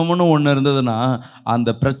விசுவாசம்னு ஒன்று இருந்ததுன்னா அந்த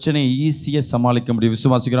பிரச்சனையை ஈஸியாக சமாளிக்க முடியும்.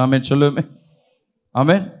 விசுவாசிக்கிறாமேன்னு சொல்லுவேமே.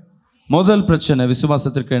 ஆமென். முதல் பிரச்சனை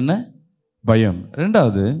விசுவாசத்திற்கு என்ன? பயம்.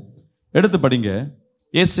 ரெண்டாவது எடுத்து படிங்க.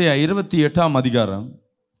 ஏசாயா 28ஆம் அதிகாரம்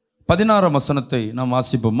 16ஆம் வசனத்தை நாம்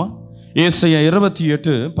வாசிப்போமா? ஏசாயா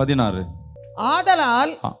 28:16.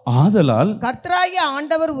 ஆதலால் கர்த்தராகிய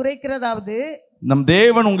ஆண்டவர் உரைக்கிறதாவது, நம்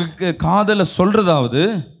தேவன் உங்களுக்கு காதல சொல்றதாவது,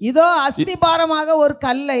 இதோ அஸ்திபாரமான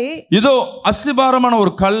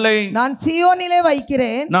ஒரு கல்லை நான் சீயோனிலே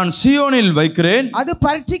வைக்கிறேன், நான் சீயோனில் வைக்கிறேன். அது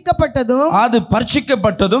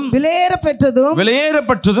பரீட்சிக்கப்பட்டதும்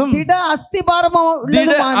விலையேறப்பட்டதும் திட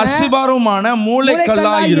அஸ்திபாரமான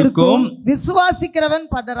மூலைக்கல்லாய் இருக்கும். விசுவாசிக்கிறவன்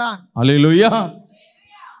பதறான். அல்லேலூயா.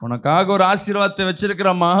 உனக்காக ஒரு ஆசீர்வாதத்தை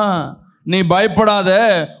வச்சிருக்கிறம்மா, நீ பயப்படாத.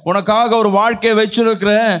 உனக்காக ஒரு வாழ்க்கையை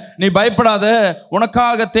வச்சிருக்கிறேன், நீ பயப்படாத.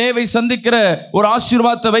 உனக்காக தேவை சந்திக்கிற ஒரு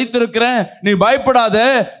ஆசீர்வாதத்தை வைத்திருக்கிறேன், நீ பயப்படாத.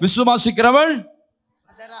 விசுவாசிக்கிறவன்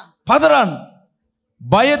பதறான்.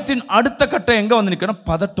 பயத்தின் அடுத்த கட்டம் எங்க வந்து நிக்கணும்?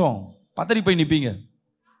 பதட்டம். பதறி போய் நிப்பீங்க.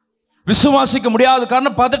 விசுவாசிக்க முடியாத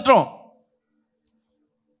காரணம் பதட்டம்.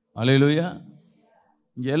 அல்லேலூயா.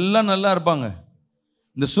 இங்க எல்லாம் நல்லா இருப்பாங்க.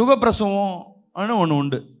 இந்த சுகப்பிரசவம் ஒன்று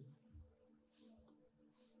உண்டு.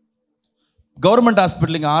 கவர்மெண்ட்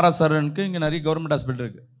ஹாஸ்பிட்டல் இங்கே ஆர்எஸ்ஆர்னுக்கு இங்கே நிறைய கவர்மெண்ட் ஹாஸ்பிட்டல்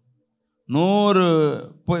இருக்குது. 100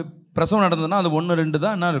 பிரசவம் நடந்ததுன்னா அது 1-2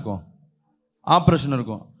 தான் என்ன இருக்கும்? ஆப்ரேஷன்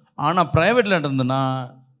இருக்கும். ஆனால் ப்ரைவேட்டில் நடந்ததுன்னா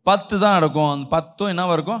 10 தான் நடக்கும். அந்த 10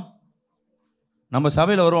 என்னவா இருக்கும்? நம்ம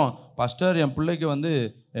சபையில் வருவோம், பாஸ்டர் என் பிள்ளைக்கு வந்து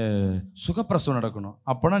சுகப்பிரசவம் நடக்கணும்.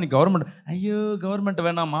 அப்போனா நீ கவர்மெண்ட், ஐயோ கவர்மெண்ட்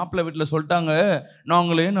வேணாம், மாப்பிள்ளை வீட்டில் சொல்லிட்டாங்க,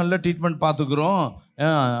 நாங்களே நல்ல ட்ரீட்மெண்ட் பார்த்துக்குறோம்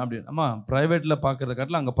அப்படின்னு. அம்மா ப்ரைவேட்டில் பார்க்குறத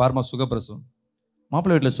காட்டில் அங்கே பாருமா சுகப்பிரசவம்.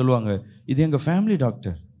 மாப்பிள்ளை வீட்டில் சொல்லுவாங்க, இது எங்கள் ஃபேமிலி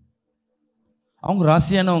டாக்டர், அவங்க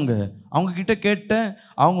ராசியானவங்க, அவங்க கிட்ட கேட்டேன்,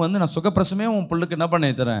 அவங்க வந்து நான் சுகப்பிரசவமே உன் பிள்ளைக்கு என்ன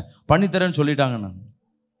பண்ணித்தரேன்னு சொல்லிட்டாங்க. நான்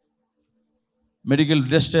மெடிக்கல்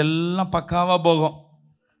டெஸ்ட் எல்லாம் பக்காவாக போகும்,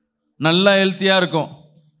 நல்லா ஹெல்த்தியாக இருக்கும்.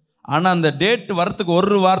 ஆனால் அந்த டேட் வரத்துக்கு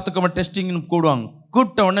 1 வாரத்துக்கு டெஸ்டிங்னு கூடுவாங்க.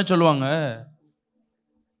 கூப்பிட்ட உடனே சொல்லுவாங்க,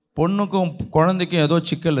 பொண்ணுக்கும் குழந்தைக்கும் ஏதோ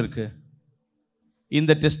சிக்கல் இருக்குது,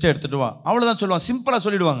 இந்த டெஸ்ட்டை எடுத்துகிட்டு வா. அவ்வளோதான் சொல்லுவாங்க. சிம்பிளாக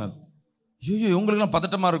சொல்லிடுவாங்க. ஐயோ இவங்களுக்குலாம்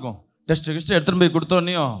பதட்டமாக இருக்கும். டெஸ்ட்டு எடுத்துகிட்டு போய்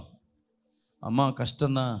கொடுத்தோன்னையும், அம்மா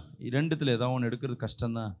கஷ்டம்தான், 2த்துல ஏதாவது ஒன்று எடுக்கிறது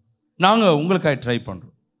கஷ்டம்தான், நாங்கள் உங்களுக்காக ட்ரை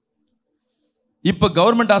பண்ணுறோம். இப்போ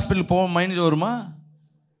கவர்மெண்ட் ஹாஸ்பிட்டலுக்கு போக மைண்ட் வருமா?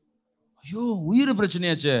 ஐயோ உயிர்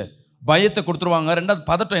பிரச்சனையாச்சு, பயத்தை கொடுத்துருவாங்க. ரெண்டாவது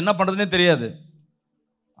பதட்டம், என்ன பண்ணுறதுனே தெரியாது.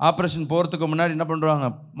 ஆப்ரேஷன் போகிறதுக்கு முன்னாடி என்ன பண்ணுறாங்க,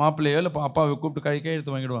 மாப்பிள்ளையோ இல்லை அப்பாவை கூப்பிட்டு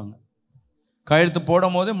கையெழுத்து வாங்கிடுவாங்க. கையெழுத்து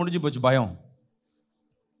போடும் போதே முடிஞ்சு போச்சு பயம்.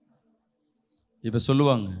 இப்போ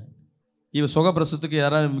சொல்லுவாங்க, இவ சுகப்பிரசவத்துக்கு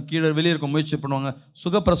யாராவது கீழே வெளியே இருக்க முயற்சி பண்ணுவாங்க.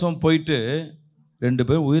 சுகப்பிரசவம் போயிட்டு 2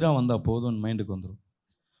 பேர் உயிராக வந்தால் போதும்னு மைண்டுக்கு வந்துடும்.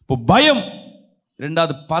 இப்போ பயம்.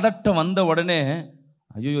 ரெண்டாவது பதட்டம் வந்த உடனே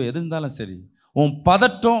ஐயோ எது இருந்தாலும் சரி, உன்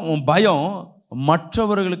பதட்டம் உன் பயம்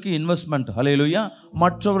மற்றவர்களுக்கு இன்வெஸ்ட்மெண்ட். ஹல்லேலூயா.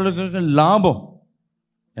 மற்றவர்களுக்கு லாபம்.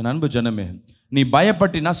 என் அன்பு ஜனமே, நீ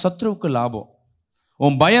பயப்பட்டினா சத்ருவுக்கு லாபம்.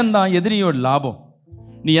 உன் பயம்தான் எதிரியோட லாபம்.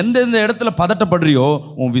 நீ எந்தெந்த இடத்துல பதட்டப்படுறியோ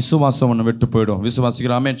உன் விசுவாசம் ஒன்று விட்டு போயிடும்.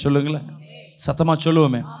 விசுவாசிக்கிறாமே சொல்லுங்களேன். சத்தமா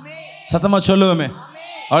சொல்லுவோமே, சத்தமா சொல்லுவோமே.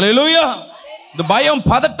 அல்லேலூயா. இந்த பயம்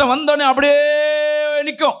பதட்டம் வந்தோடனே அப்படியே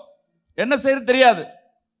நிற்கும், என்ன செய்யறது தெரியாது.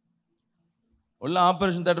 உள்ள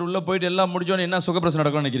ஆப்ரேஷன் தியேட்டர் உள்ள போயிட்டு எல்லாம் முடிஞ்சோடனே என்ன சுகப்பிரசவம்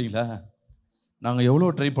நடக்கும்னு நினைக்கிறீங்களா? நாங்கள்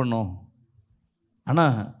எவ்வளோ ட்ரை பண்ணோம்,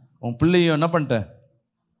 ஆனால் உன் பிள்ளையும் என்ன பண்ணிட்டேன்,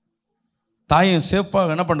 தாயும்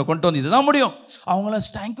சேஃபாக என்ன பண்ண கொண்டு வந்து இதுதான் முடியும். அவங்களாம்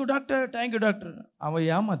தேங்க்யூ டாக்டர், தேங்க்யூ டாக்டர். அவன்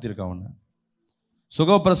ஏமாத்திருக்கான். அவனை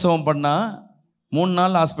சுகப்பிரசவம் பண்ணால் 3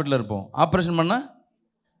 நாள் ஹாஸ்பிட்டலில் இருப்போம், ஆப்ரேஷன் பண்ணால்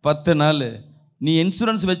 10 நாள். நீ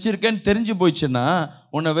இன்சூரன்ஸ் வச்சுருக்கேன்னு தெரிஞ்சு போயிடுச்சுன்னா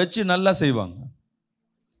உன்னை வச்சு நல்லா செய்வாங்க.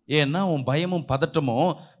 ஏன்னா உன் பயமும் பதட்டமும்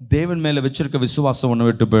தேவன் மேலே வச்சிருக்க விசுவாசம் ஒன்று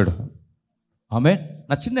விட்டு போயிடும். ஆமே.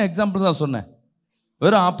 நான் சின்ன எக்ஸாம்பிள் தான் சொன்னேன்.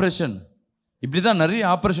 வெறும் ஆப்ரேஷன், இப்படி தான் நிறைய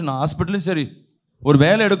ஆப்ரேஷன் ஹாஸ்பிட்டலும் சரி, ஒரு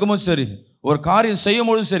வேலை எடுக்கும்போது சரி, ஒரு காரியம் செய்யும்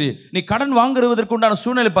போதும் சரி, நீ கடன் வாங்குறதற்கு உண்டான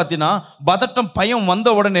சூழ்நிலை பார்த்தீங்கன்னா பதட்டம் பயம் வந்த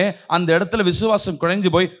உடனே அந்த இடத்துல விசுவாசம்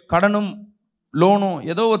குறைஞ்சு போய் கடனும் லோனும்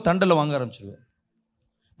ஏதோ ஒரு தண்டில் வாங்க ஆரம்பிச்சிருவேன்.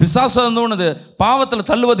 பிசாசம் வந்து பாவத்தில்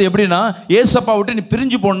தள்ளுவது எப்படின்னா, ஏசப்பா விட்டு நீ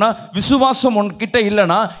பிரிஞ்சு போனா விசுவாசம் உன்கிட்ட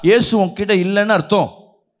இல்லைன்னா ஏசு உன்கிட்ட இல்லைன்னு அர்த்தம்.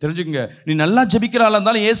 தெரிஞ்சுக்கங்க. நீ நல்லா ஜெபிக்கிறாள்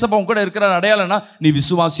இருந்தாலும் ஏசப்பா உன் கூட இருக்கிற அடையாளம்னா நீ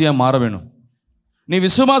விசுவாசியா மாற வேணும். நீ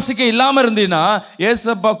விசுவாசிக்க இல்லாம இருந்தீன்னா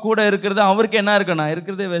ஏசப்பா கூட இருக்கிறது அவருக்கு என்ன இருக்கு, நான்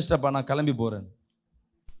இருக்கிறதே வேஸ்டப்பா, நான் கிளம்பி போறேன்.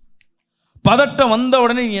 பதட்டம் வந்த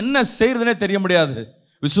உடனே என்ன செய்யறதுனே தெரிய முடியாது.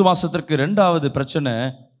 விசுவாசத்திற்கு 2வது பிரச்சனை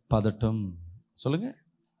பதட்டம். சொல்லுங்க,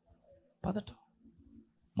 பதட்டம்.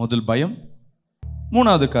 முதல் பயம்,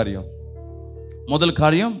 3வது காரியம். முதல்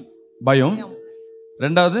காரியம் பயம்,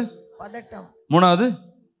 2வது பதட்டம், 3வது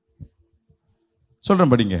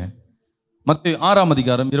சொல்றேன் படிங்க. மத்தேயு 6ஆம்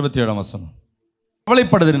அதிகாரம் 27ஆம் வசனம்.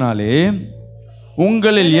 கவலைப்படுவதனாலே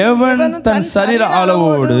உங்களில் எவன் தன் சரீர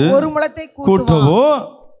அளவோடு ஒரு முழத்தை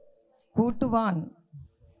கூட்டுவான்.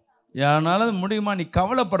 யானால முடியுமா? நீ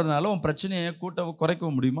கவலைப்படுறதுனால உன் பிரச்சனையை கூட்டவோ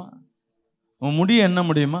குறைக்க முடியுமா? உன் முடிய என்ன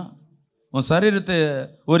முடியுமா? உன் சரீரத்தை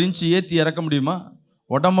 1 இன்ச்சு ஏற்றி இறக்க முடியுமா?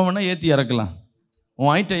 உடம்ப வேணா ஏற்றி இறக்கலாம்,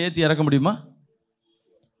 உன் ஹைட்டை ஏற்றி இறக்க முடியுமா?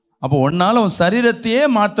 அப்போ உன்னால் உன் சரீரத்தையே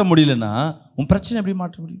மாற்ற முடியலன்னா உன் பிரச்சனை எப்படி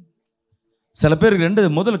மாற்ற முடியும்? சில பேருக்கு 2,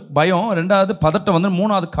 முதல் பயம், 2வது பதட்டம் வந்து,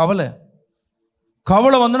 3வது கவலை.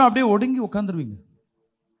 கவலை வந்துன்னா அப்படியே ஒடுங்கி உட்காந்துருவீங்க.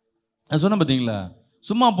 நான் சொன்னேன் பார்த்தீங்களா,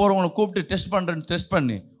 சும்மா போகிறவங்களை கூப்பிட்டு டெஸ்ட் பண்ணுறேன்னு டெஸ்ட்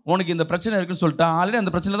பண்ணி உனக்கு இந்த பிரச்சனை இருக்குன்னு சொல்லிட்டா ஆல்ரெடி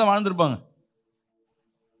அந்த பிரச்சனை தான் வாழ்ந்துருப்பாங்க.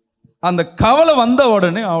 அந்த கவலை வந்த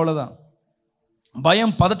உடனே அவ்வளோதான்.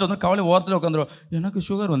 பயம் பதட்டம் வந்து கவலை ஓரத்தில் உட்காந்துருவோம். எனக்கு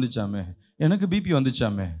சுகர் வந்துச்சாமே, எனக்கு பிபி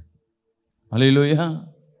வந்துச்சாமே, அல்லேலூயா,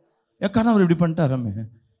 என் கணவர் இப்படி பண்ணிட்டாராமே,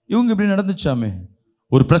 இவங்க இப்படி நடந்துச்சாமே.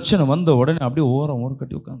 ஒரு பிரச்சனை வந்த உடனே அப்படியே ஓரம்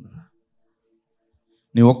கட்டி உட்காந்துற.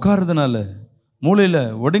 நீ உட்கார்றதுனால, மூளையில்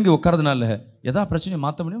ஒடுங்கி உட்கார்றதுனால எதா பிரச்சனையை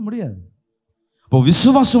மாற்ற முடியாது. இப்போ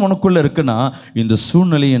விசுவாசம் உனக்குள்ள இருக்குன்னா இந்த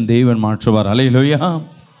சூழ்நிலையை என் தேவன் மாற்றுவார். அல்லேலூயா.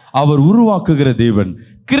 அவர் உருவாக்குகிற தேவன்,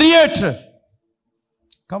 கிரியேட்டர்.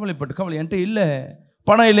 கவலைப்பட்டு கவலை என்கிட்ட இல்லை,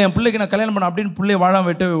 பணம் இல்லை, என் பிள்ளைக்கு நான் கல்யாணம் பண்ண அப்படின்னு பிள்ளைய வாழாம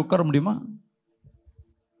விட்டு உட்கார முடியுமா?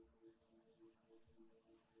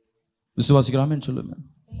 விசுவாசிக்கலாமேன்னு சொல்லுங்க.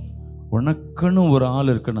 உனக்குன்னு ஒரு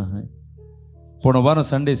ஆள் இருக்குன்னா, போன வாரம்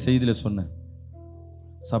சண்டே செய்தியில் சொன்னேன்,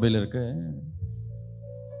 சபையில் இருக்க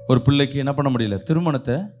ஒரு பிள்ளைக்கு என்ன பண்ண முடியல,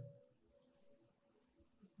 திருமணத்தை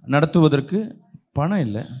நடத்துவதற்கு பணம்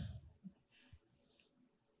இல்லை.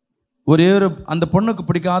 ஒரே ஒரு அந்த பொண்ணுக்கு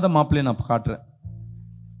பிடிக்காத மாப்பிள்ளையை நான் காட்டுறேன்,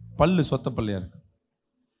 பல்லு சொத்த பல்லையா இருக்கு,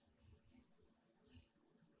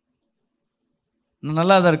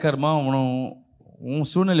 நல்லா தான் இருக்காருமா, உன்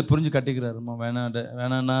சூழ்நிலை புரிஞ்சு கட்டிக்கிறாருமா,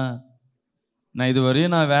 வேணாண்ணா நான்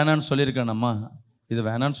இதுவரையும் நான் வேணான்னு சொல்லியிருக்கேனம்மா, இது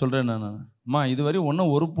வேணான்னு சொல்கிறேன் நான், அம்மா இதுவரையும்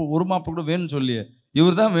ஒன்றும் ஒரு மாப்பிள்ளை கூட வேணும்னு சொல்லியே,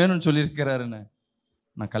 இவர் தான் வேணும்னு சொல்லியிருக்கிறாருண்ணே,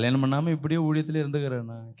 நான் கல்யாணம் பண்ணாமல் இப்படியே ஊழியத்திலே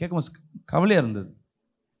இருந்துக்கிறேண்ணா. கேட்க கவலையாக இருந்தது.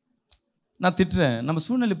 நான் திட்டுறேன், நம்ம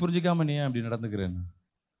சூழ்நிலை புரிஞ்சிக்காம நீ அப்படி நடந்துக்கிறேன்.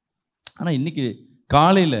 ஆனால் இன்னைக்கு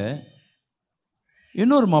காலையில்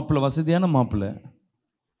இன்னொரு மாப்பிள்ளை, வசதியான மாப்பிள்ளை,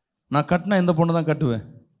 நான் கட்டினா இந்த பொண்ணு தான் கட்டுவேன்.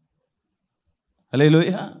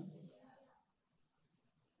 அல்லேலூயா.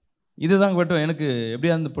 இதுதான் கட்டுவேன், எனக்கு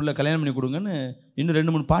எப்படியா அந்த பொண்ணை கல்யாணம் பண்ணி கொடுங்கன்னு இன்னும்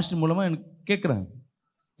 2-3 பாஸ்டர் மூலமாக எனக்கு கேட்குறாங்க.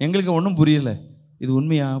 எங்களுக்கு ஒன்றும் புரியலை, இது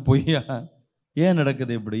உண்மையா பொய்யா, ஏன்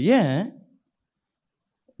நடக்குது இப்படி? ஏன்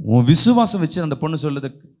உன் விசுவாசம் வச்சு அந்த பொண்ணு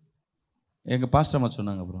சொல்லுறதுக்கு எங்கள் பாஸ்டர் அம்மா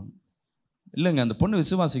சொன்னாங்க. அப்புறம் இல்லைங்க, அந்த பொண்ணு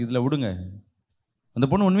விசுவாசிக்கிறதுல விடுங்க, அந்த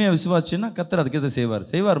பொண்ணு உண்மையாக விசுவாச்சுன்னா கர்த்தர் அதுக்கு எதை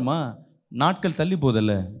செய்வாருமா, நாட்கள் தள்ளி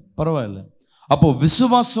போதில்ல, பரவாயில்ல. அப்போது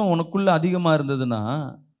விசுவாசம் உனக்குள்ள அதிகமாக இருந்ததுன்னா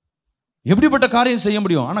எப்படிப்பட்ட காரியம் செய்ய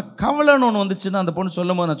முடியும். ஆனால் கவலைன்னு ஒன்று வந்துச்சுன்னா, அந்த பொண்ணு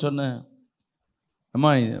சொல்லும் போது நான் சொன்னேன், அம்மா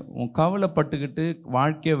உன் கவலைப்பட்டுக்கிட்டு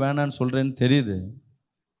வாழ்க்கையை வேணான்னு சொல்கிறேன்னு தெரியுது,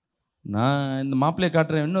 நான் இந்த மாப்பிள்ளையை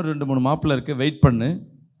காட்டுறேன், இன்னும் 2-3 மாப்பிள்ளை இருக்குது, வெயிட் பண்ணு,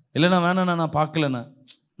 இல்லைண்ணா வேணாண்ணா நான் பார்க்கலண்ணா,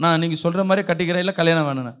 நான் நீங்கள் சொல்கிற மாதிரி கட்டிக்கிறேன், இல்லை கல்யாணம்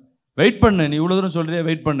வேணாண்ணா, வெயிட் பண்ணு, நீ இவ்வளோ தூரம் சொல்கிறியா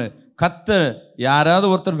வெயிட் பண்ணு. கர்த்தர் யாராவது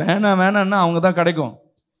ஒருத்தர் வேணான்னா அவங்க தான் கிடைக்கும்,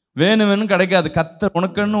 வேணும் கிடைக்காது. கர்த்தர்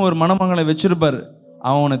உனக்குன்னு ஒரு மணமகளை வச்சிருப்பார்,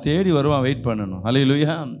 அவனை தேடி வருவான், வெயிட் பண்ணணும்.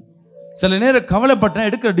 அல்லேலூயா. சில நேரம் கவலைப்பட்டேன்,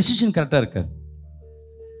 எடுக்கிற டிசிஷன் கரெக்டாக இருக்காது.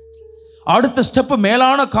 அடுத்த ஸ்டெப்பு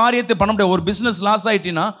மேலான காரியத்தை பண்ண முடியாது. ஒரு பிஸ்னஸ் லாஸ்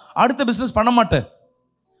ஆகிட்டினா அடுத்த பிஸ்னஸ் பண்ண மாட்டேன்.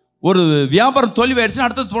 ஒரு வியாபாரம் தோல்வி ஆயிடுச்சுன்னா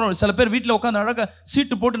அடுத்தது போகணும். சில பேர் வீட்டில் உட்காந்து அழகாக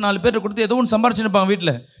சீட்டு போட்டு 4 பேர் கொடுத்து ஏதோ ஒன்று சம்பாரிச்சுருப்பாங்க.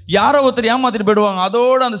 வீட்டில் யாரோ ஒருத்தர் ஏமாத்திட்டு போயிடுவாங்க,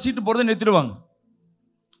 அதோடு அந்த சீட்டு போகிறத நிறுத்திடுவாங்க.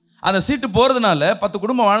 அந்த சீட்டு போகிறதுனால 10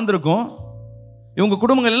 குடும்பம் வாழ்ந்துருக்கும், இவங்க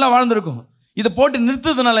குடும்பங்கள் எல்லாம் வாழ்ந்துருக்கும். இதை போட்டு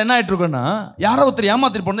நிறுத்துறதுனால என்ன ஆகிட்டு இருக்கோன்னா, யாரோ ஒருத்தர்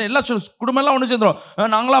ஏமாத்திட்டு போனது எல்லா குடும்பம் எல்லாம் ஒன்று சேர்ந்துடும்.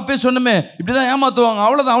 நாங்களாம் அப்பயே சொன்னோமே இப்படி தான் ஏமாற்றுவாங்க,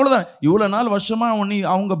 அவ்வளோதான். இவ்வளோ நாள் வருஷமாக நீ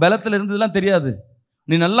அவங்க பலத்தில் இருந்ததுலாம் தெரியாது,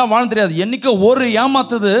 நீ நல்லா வாழ தெரியாது. என்னைக்கோ ஒரு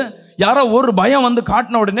ஏமாத்துது, யாரோ ஒரு பயம் வந்து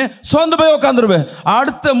காட்டின உடனே சோர்ந்து போய் உட்காந்துருவேன்.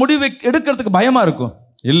 அடுத்த முடிவு எடுக்கிறதுக்கு பயமாக இருக்கும்.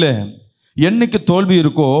 இல்லை, என்னைக்கு தோல்வி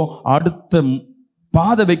இருக்கோ அடுத்த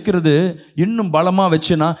பாதை வைக்கிறது இன்னும் பலமாக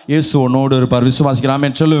வச்சுன்னா இயேசு உன்னோடு இருப்பார். விசுவாசிக்கிறாமே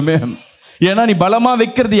சொல்லுவேமே. ஏன்னா நீ பலமா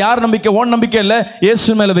வைக்கிறது யார் நம்பிக்கை? உன் நம்பிக்கை இல்லை,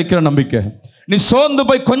 இயேசு மேல வைக்கிற நம்பிக்கை. நீ சோர்ந்து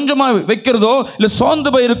போய் கொஞ்சமா வைக்கிறதோ இல்ல சோர்ந்து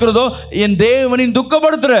போய் இருக்கிறதோ என் தேவனின்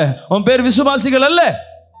துக்கப்படுத்துற. உன் பேர் விசுவாசிகள் அல்ல.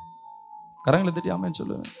 கரங்களை தட்டி ஆமென்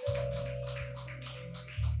சொல்லுவேன்.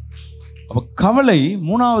 அப்ப கவலை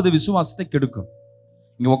மூணாவது விசுவாசத்தை கெடுக்கும்.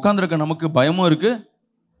 இங்க உட்காந்துருக்க நமக்கு பயமும் இருக்கு,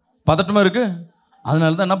 பதட்டமும் இருக்கு.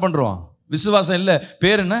 அதனால தான் என்ன பண்றோம்? விசுவாசம் இல்லை,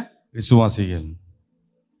 பேர் என்ன? விசுவாசிகள்.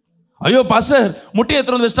 ஐயோ பாஸ்டர் முட்டி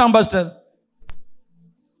எத்தனை வந்து வச்சிட்டான் பாஸ்டர்.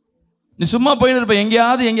 நீ சும்மா போயின்னு இருப்ப,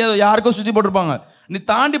 எங்கேயாவது யாருக்கோ சுற்றி போட்டிருப்பாங்க, நீ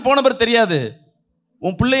தாண்டி போன பிறகு தெரியாது.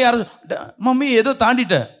 உன் பிள்ளை யாரும் மம்மி ஏதோ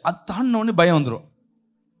தாண்டிட்ட, அது தாண்டினோடனே பயம் வந்துடும்.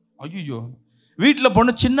 ஐயோ வீட்டில்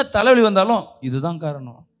பொண்ணு சின்ன தலைவலி வந்தாலும் இதுதான்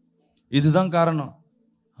காரணம், இதுதான் காரணம்.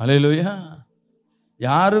 அல்லேலூயா.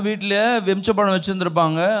 யார் வீட்டில் வெம்சப்பழம்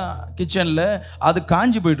வச்சுருந்துருப்பாங்க கிச்சனில், அது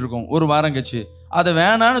காஞ்சி போயிட்டு இருக்கும் ஒரு வாரம் கழிச்சு, அதை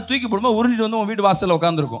வேணான்னு தூக்கி போடும்போது உருண்டிட்டு வந்து உன் வீட்டு வாசலில்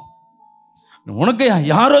உட்காந்துருக்கும். உனக்கு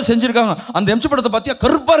யாரோ செஞ்சுருக்காங்க, அந்த வெம்சப்பழத்தை பார்த்தியா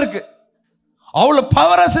கருப்பாக இருக்கு, அவ்வளோ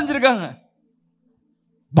பவராக செஞ்சுருக்காங்க.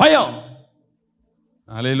 பயம்.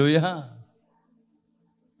 அல்லேலூயா.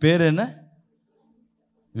 பேர் என்ன?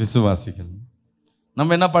 விசுவாசிகள்.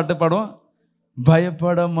 நம்ம என்ன பாட்டு பாடுவோம்?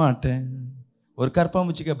 பயப்பட மாட்டேன். ஒரு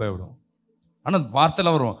கற்பாம்பூச்சிக்கே பயப்படுவோம். ஆனால்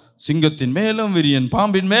வார்த்தையில் வரும், சிங்கத்தின் மேலும் விரியன்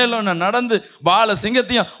பாம்பின் மேலும் நான் நடந்து பால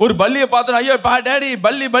சிங்கத்தையும் ஒரு பல்லியை பார்த்தோம், ஐயோ டேடி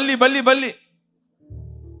பல்லி பல்லி பல்லி பல்லி.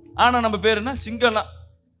 ஆனால் நம்ம பேர் என்ன? சிங்கம்லாம்.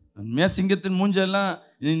 உண்மையாக சிங்கத்தின் மூஞ்செல்லாம்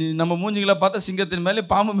நம்ம மூஞ்சிகளை பார்த்தா சிங்கத்தின் மேலே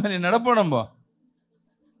பாம்பு மேலே நடப்போம். நம்ம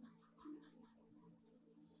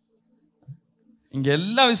இங்க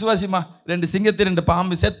எல்லாம் விசுவாசிமா, 2 சிங்கத்தை 2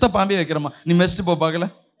 பாம்பு செத்த பாம்பே வைக்கிறோமா, நீ மெஸ்ட் போ பார்க்கல.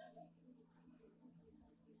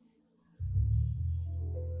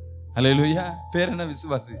 அல்லேலூயா. பேர் என்ன?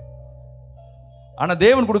 விசுவாசி. ஆனா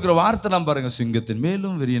தேவன் கொடுக்குற வார்த்தை எல்லாம் பாருங்க, சிங்கத்தின்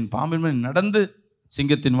மேலும் விரியன் பாம்பின் மேல் நடந்து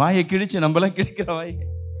சிங்கத்தின் வாயை கிழிச்சு, நம்மளாம் கிழிக்கிற வாயை.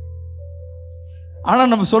 ஆனா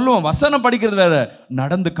நம்ம சொல்லுவோம், வசனம் படிக்கிறது வேற,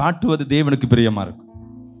 நடந்து காட்டுவது தேவனுக்கு பிரியமா இருக்கும்.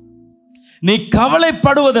 நீ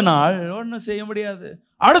கவலைப்படுவதனால் ஒன்னும் செய்ய முடியாது.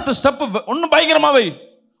 அடுத்த ஸ்டெப் ஒன்னும் பயங்கரமாவை,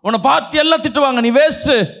 உன்னை பார்த்து எல்லாம் திட்டுவாங்க, நீ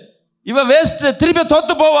வேஸ்ட், இவ வேஸ்ட், திருப்பி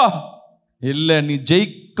தோத்து போவா. இல்ல, நீ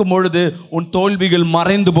ஜெயிக்கும் பொழுது உன் தோல்விகள்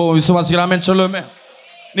மறைந்து போவோம். விசுவாசிக்கலாமே சொல்லுவோமே.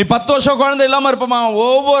 நீ 10 வருஷம் குழந்தை இல்லாம இருப்பமா,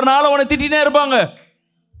 ஒவ்வொரு நாளும் உன்னை திட்டினே இருப்பாங்க.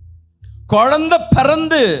 குழந்தை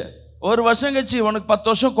பிறந்து 1 வருஷம் கழிச்சு உனக்கு 10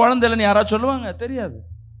 வருஷம் குழந்தை இல்லைன்னு யாராவது சொல்லுவாங்க? தெரியாது.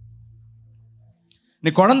 நீ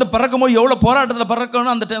குழந்தை பிறக்கும் போது எவ்வளோ போராட்டத்தில்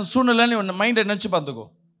பிறக்கணும் அந்த சூழ்நிலை நீ உன் மைண்டை நினச்சி பார்த்துக்கோ.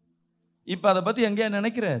 இப்போ அதை பற்றி எங்கேயா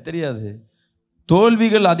நினைக்கிற? தெரியாது.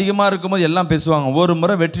 தோல்விகள் அதிகமாக இருக்கும்போது எல்லாம் பேசுவாங்க. ஒரு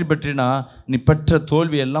முறை வெற்றி பெற்றினா நீ பெற்ற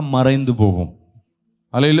தோல்வி எல்லாம் மறைந்து போகும்.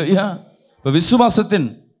 அல்லேலூயா. இப்போ விசுவாசத்தின்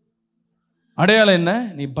அடையாளம் என்ன?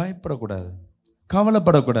 நீ பயப்படக்கூடாது,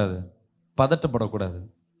 கவலைப்படக்கூடாது, பதட்டப்படக்கூடாது.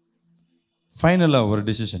 ஃபைனலாக ஒரு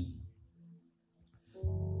டிசிஷன்.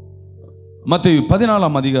 மத்தேயு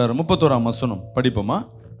 14ஆம் அதிகாரம் 31ஆம் வசனம் படிப்போமா?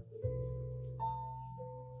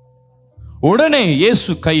 உடனே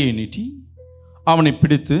இயேசு கையை நீட்டி அவனை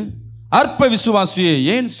பிடித்து, அற்ப விசுவாசியே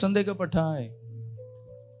ஏன் சந்தேகப்பட்டாய்?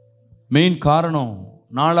 மெயின் காரணம்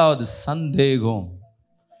 4வது சந்தேகம்.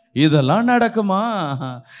 இதெல்லாம் நடக்குமா?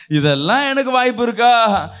 இதெல்லாம் எனக்கு வாய்ப்பு இருக்கா?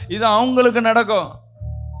 இது அவங்களுக்கு நடக்கும்.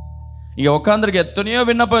 இங்க உட்காந்துருக்க எத்தனையோ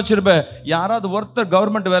விண்ணப்பம் வச்சிருப்ப, யாராவது ஒருத்தர்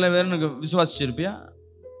கவர்மெண்ட் வேலை வேணும்னு விசுவாசிச்சிருப்பியா?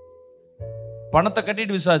 பணத்தை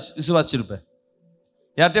கட்டிட்டு விசுவாசிச்சிருப்ப?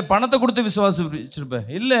 யார்கிட்ட பணத்தை கொடுத்து விசுவாசிச்சிருப்ப?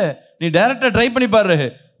 இல்ல, நீ டைரக்டா ட்ரை பண்ணி பாரு.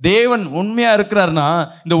 தேவன் உண்மையா இருக்கிறார்னா,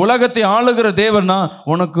 இந்த உலகத்தை ஆளுகிற தேவன்னா,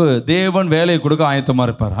 உனக்கு தேவன் வேலையை கொடுக்க ஆயத்தமா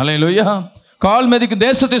இருப்பார். அல்லேலூயா. கால் மிதிக்கும்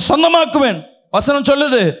தேசத்தை சொந்தமாக்குவேன் வசனம்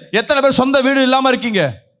சொல்லுது. எத்தனை பேர் சொந்த வீடு இல்லாம இருக்கீங்க?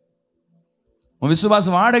 உன்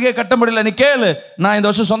விசுவாசம் வாடகையே கட்ட முடியல, நீ கேளு, நான் இந்த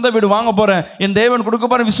வருஷம் சொந்த வீடு வாங்க போறேன், என் தேவன் கொடுக்க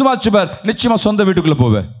போறேன், விசுவாசிப்பார், நிச்சயமா சொந்த வீட்டுக்குள்ள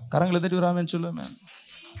போவேன். கரங்களை தட்டி வராமன்னு சொல்லுவேன்.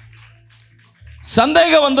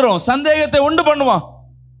 சந்தேகம் வந்துடும், சந்தேகத்தை உண்டு பண்ணுவான்.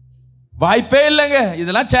 வாய்ப்பே இல்லைங்க,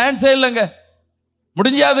 இதெல்லாம் சான்ஸே இல்லைங்க,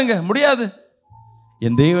 முடிஞ்சாதுங்க, முடியாது.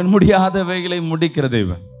 என் தேவன் முடியாதவைகளை முடிக்கிற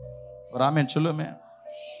தேவன். ஒரு ஆமென் சொல்லுமே.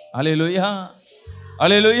 அல்லேலூயா,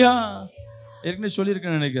 அல்லேலூயா. ஏற்கனவே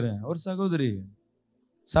சொல்லியிருக்கேன்னு நினைக்கிறேன். ஒரு சகோதரி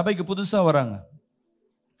சபைக்கு புதுசாக வராங்க,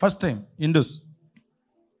 ஃபர்ஸ்ட் டைம் இண்டூஸ்.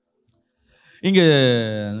 இங்கே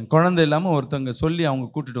குழந்தை இல்லாமல் ஒருத்தவங்க சொல்லி அவங்க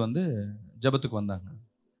கூட்டிட்டு வந்து ஜபத்துக்கு வந்தாங்க.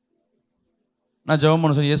 நான் ஜெபம்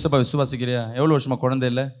பண்ண சொல்லி, ஏசப்பா விசுவாசிக்கிறியா? எவ்வளோ வருஷமா குழந்தை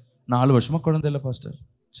இல்லை? 4 வருஷமா குழந்தை இல்லை பாஸ்டர்.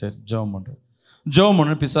 சரி ஜெபம் பண்ணுறேன். ஜெபம்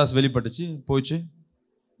பண்ணு, பிசாசு வெளிப்பட்டுச்சு, போயிடுச்சு.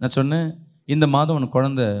 நான் சொன்னேன், இந்த மாதம் உனக்கு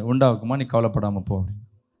குழந்தை உண்டாகுமா, நீ கவலைப்படாமல் போ அப்படின்னு.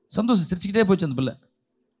 சந்தோஷம், சிரிச்சுக்கிட்டே போச்சு அந்த பிள்ளை.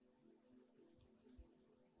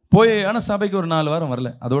 போய் ஆனால் சபைக்கு ஒரு 4 வாரம் வரல,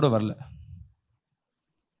 அதோட வரல.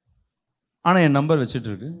 ஆனால் என் நம்பர் வச்சுட்டு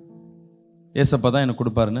இருக்கு, ஏசப்பா தான் எனக்கு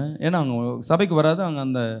கொடுப்பாருன்னு. ஏன்னா அவங்க சபைக்கு வராது,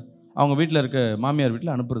 அவங்க வீட்டில் இருக்க மாமியார்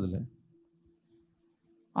வீட்டில் அனுப்புறதில்ல.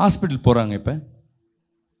 ஹாஸ்பிட்டல் போகிறாங்க. இப்போ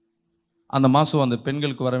அந்த மாதம் அந்த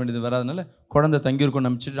பெண்களுக்கு வர வேண்டியது வராதனால குழந்தை தங்கியிருக்கும்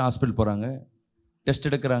நம்பிச்சுட்டு ஹாஸ்பிட்டல் போகிறாங்க. டெஸ்ட்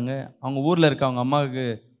எடுக்கிறாங்க. அவங்க ஊரில் இருக்க அவங்க அம்மாவுக்கு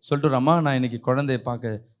சொல்லிட்டு, அம்மா நான் இன்றைக்கி குழந்தைய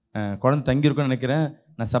குழந்தை தங்கியிருக்குன்னு நினைக்கிறேன்,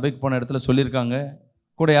 நான் சபைக்கு போன இடத்துல சொல்லியிருக்காங்க.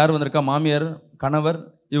 கூட யார் வந்திருக்கா? மாமியார், கணவர்,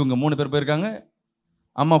 இவங்க 3 பேர் போயிருக்காங்க.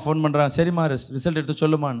 அம்மா ஃபோன் பண்ணுறாங்க, சரிம்மா ரிசல்ட் எடுத்து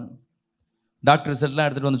சொல்லுமான்னு. டாக்டர் ரிசல்ட்லாம்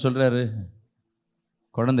எடுத்துகிட்டு வந்து சொல்கிறாரு,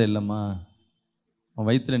 குழந்தை இல்லைம்மா, அவன்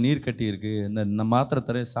வயிற்றில் நீர் கட்டி இருக்குது, இந்த மாத்திரை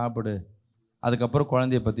தர சாப்பிடு, அதுக்கப்புறம்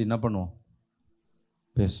குழந்தைய பற்றி என்ன பண்ணுவோம்,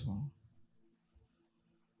 பேசுவோம்.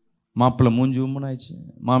 மாப்பிள்ளை மூஞ்சி உம்முன்னு ஆயிடுச்சு,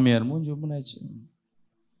 மாமியார் மூஞ்சி உம்முன்னு ஆயிடுச்சு.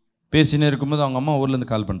 பேசினே இருக்கும்போது அவங்க அம்மா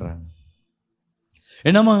ஊர்லேருந்து கால் பண்ணுறாங்க.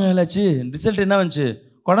 என்னம்மா ஆச்சு, ரிசல்ட் என்ன வந்துச்சு?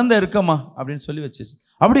 குழந்தை இருக்கம்மா அப்படின்னு சொல்லி வச்சிச்சு.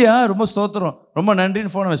 அப்படியா, ரொம்ப ஸ்தோத்திரம், ரொம்ப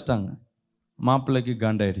நன்றின்னு ஃபோனை வச்சிட்டாங்க. மாப்பிள்ளைக்கு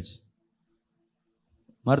காண்டாயிடுச்சு.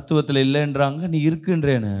 மருத்துவத்தில் இல்லைன்றாங்க, நீ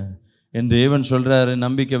இருக்குன்றேன்னு. என் தேவன் சொல்கிறாரு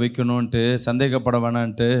நம்பிக்கை வைக்கணுன்ட்டு, சந்தேகப்பட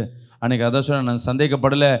வேணான்ட்டு. அன்றைக்கி அதான் சொன்னேன், நான்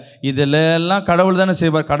சந்தேகப்படலை, இதெல்லாம் கடவுள் தானே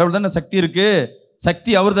செய்வார், கடவுள் தானே சக்தி இருக்குது,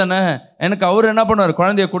 சக்தி அவர் தானே, எனக்கு அவர் என்ன பண்ணுவார்,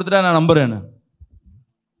 குழந்தைய கொடுத்துட்டா நான் நம்புறேன்னு.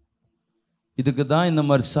 இதுக்கு தான் இந்த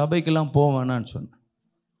மாதிரி சபைக்கெல்லாம் போவேனான்னு சொன்னேன்.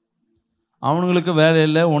 அவனுங்களுக்கு வேலை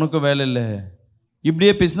இல்லை, உனக்கும் வேலை இல்லை,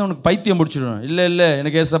 இப்படியே பேசினா உனக்கு பைத்தியம் பிடிச்சிடும். இல்லை இல்லை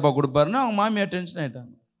எனக்கு ஏசப்பா கொடுப்பாருன்னா அவங்க மாமியார் டென்ஷன்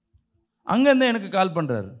ஆகிட்டாங்க. அங்கேருந்து எனக்கு கால்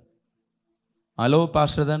பண்ணுறாரு, ஹலோ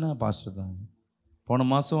பாஸ்டர் தானே? பாஸ்டர் தான், போன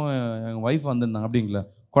மாதம் எங்கள் ஒய்ஃப் வந்திருந்தாங்க. அப்படிங்களா,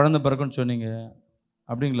 குழந்தை பிறக்குன்னு சொன்னீங்க?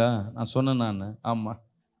 அப்படிங்களா, நான் சொன்னேன் நான். ஆமாம்,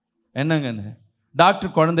 என்னங்கன்னு?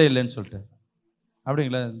 டாக்டர் குழந்தை இல்லைன்னு சொல்லிட்டார்.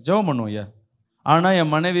 அப்படிங்களா, ஜெபம் பண்ணுவோம் ஐயா. ஆனால்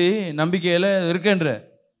என் மனைவி நம்பிக்கையில் இருக்கேன்ற,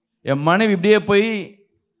 என் மனைவி இப்படியே போய்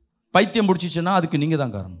பைத்தியம் பிடிச்சிச்சுன்னா அதுக்கு நீங்கள்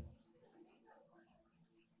தான் காரணம்.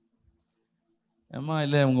 ஏம்மா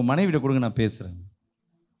இல்லை உங்கள் மனைவிட்ட கொடுங்க, நான் பேசுகிறேன்.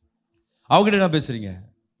 அவங்ககிட்ட என்ன பேசுகிறீங்க?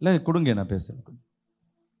 இல்லை கொடுங்க, நான் பேசுகிறேன்.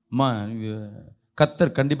 அம்மா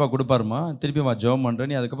கர்த்தர் கண்டிப்பாக கொடுப்பாருமா, திருப்பி வா ஜெபம் பண்ணுறேன்.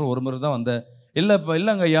 நீ அதுக்கப்புறம் ஒரு முறை தான் வந்த.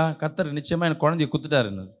 இல்லைங்க ஐயா, கர்த்தர் நிச்சயமாக எனக்கு குழந்தைய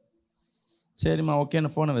குத்துட்டாருன்னு. சரிம்மா ஓகே,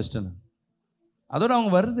 நான் ஃபோனை வச்சிட்டேன். அதோட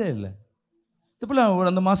அவங்க வருதே இல்லை. திருப்பில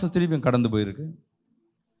அந்த மாதம் திருப்பியும் கடந்து போயிருக்கு.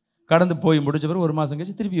 கடந்து போய் முடிச்ச பிறகு ஒரு மாதம்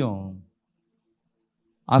கழிச்சு திருப்பியும்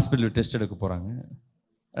ஹாஸ்பிட்டலுக்கு டெஸ்ட் எடுக்க போகிறாங்க.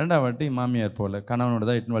 2ஆவது வாட்டி மாமியார் போகல, கணவனோட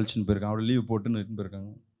தான் இட்டுன்னு வலிச்சுன்னு போயிருக்காங்க. அவரோட லீவ் போட்டுன்னு இட்டுன்னு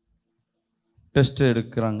போயிருக்காங்க. டெஸ்ட்டு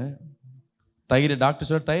எடுக்கிறாங்க. டாக்டர்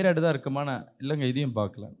சொல்ல தைராய்டு தான் இருக்குமா? நான் இல்லைங்க இதையும்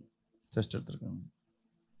பார்க்கல, டெஸ்ட் எடுத்துருக்காங்க.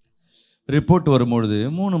 ரிப்போர்ட் வரும்பொழுது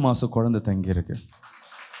 3 மாதம் குழந்தை தங்கியிருக்கு.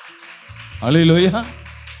 அல்லேலூயா.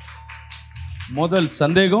 முதல்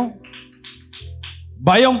சந்தேகம்,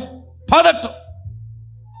 பயம், பதட்டம்,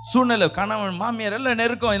 சூழ்நிலை, கணவன் மாமியார் எல்லாம்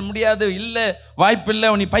நெருக்கம், முடியாது, இல்லை வாய்ப்பு இல்லை,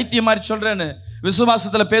 நீ பைத்தியம் மாதிரி சொல்றேன்னு.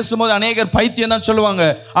 விசுவாசத்துல பேசும்போது அநேகர் பைத்தியம் தான் சொல்லுவாங்க.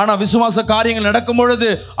 ஆனா விசுவாச காரியங்கள் நடக்கும் பொழுது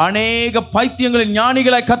அநேக பைத்தியங்களின்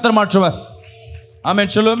ஞானிகளாய் கர்த்தர் மாற்றுவார்.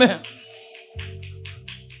 ஆமென் சொல்லுவோமே.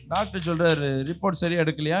 டாக்டர் சொல்றாரு ரிப்போர்ட் சரியா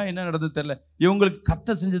எடுக்கலையா, என்ன நடந்தது தெரியல. இவங்களுக்கு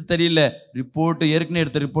கர்த்தர் செஞ்சது தெரியல, ரிப்போர்ட் ஏற்கனவே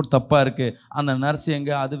எடுத்த ரிப்போர்ட் தப்பா இருக்கு. அந்த நர்ஸ்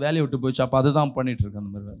எங்க அது வேலையை விட்டு போயிடுச்சு, அப்ப அதுதான் பண்ணிட்டு இருக்கு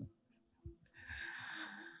அந்த மாதிரி வேலை.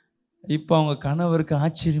 இப்போ அவங்க கணவருக்கு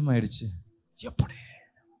ஆச்சரியமாயிடுச்சு, எப்படி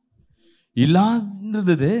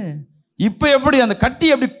இல்லாதது இப்ப எப்படி அந்த கட்டி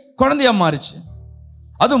எப்படி குழந்தையா மாறிச்சு,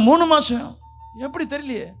 அது 3 மாசம் எப்படி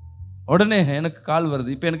தெரியலையே. உடனே எனக்கு கால் வருது.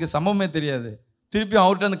 இப்போ எனக்கு சம்பவமே தெரியாது. திருப்பி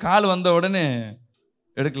அவர்கிட்ட அந்த கால் வந்த உடனே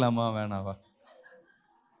எடுக்கலாமா வேணாவா,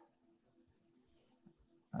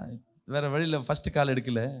 வேற வழியில் ஃபர்ஸ்ட் கால்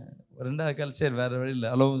எடுக்கல, 2ஆவது கால் சரி வேற வழியில்,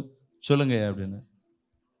 ஹலோ சொல்லுங்க அப்படின்னு.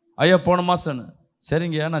 ஐயா போன மாதம்,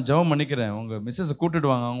 சரிங்க நான் ஜெபம் பண்ணிக்கிறேன், உங்கள் மிஸ்ஸஸை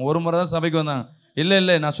கூப்பிட்டுட்டு வாங்க, அவங்க ஒரு முறை தான் சபைக்கு வந்தாங்க. இல்லை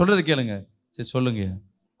இல்லை நான் சொல்கிறது கேளுங்க. சரி சொல்லுங்க.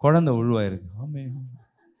 குழந்தை உருவாயிருக்கு. ஆமே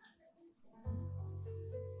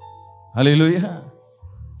அல்லேலூயா.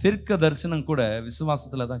 தீர்க்க தரிசனம் கூட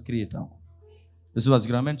விசுவாசத்தில் தான் கிரியேட் ஆகும்.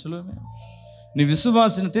 விசுவாசிக்கிறாமேன்னு சொல்லுவேன். நீ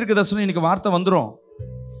விசுவாசின தீர்க்க தரிசனம் இன்னைக்கு வார்த்தை வந்துடும்,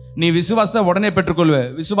 நீ விசுவாசத்தை உடனே பெற்றுக்கொள்வே.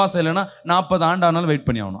 விசுவாசம் இல்லைன்னா 40 ஆண்டு ஆனாலும் வெயிட்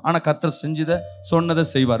பண்ணி ஆகணும். ஆனால் கர்த்தர் செஞ்சதை சொன்னதை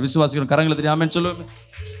செய்வார். விசுவாசிக்கிறோம், கரங்களை தெரியாமேன்னு சொல்லுவேன்.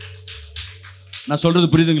 நான் சொல்றது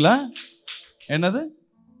புரியுதுங்களா? என்னது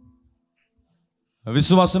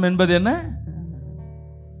விசுவாசம் என்பது என்ன?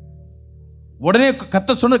 உடனே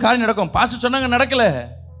கர்த்தர் சொன்ன காரியம் நடக்கும். பாஸ்டர் சொன்னாங்க நடக்கல.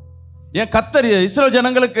 ஏன் கர்த்தர் இஸ்ரவேல்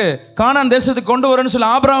ஜனங்களுக்கு கானான் தேசத்துக்கு கொண்டு வரேன்னு சொல்லி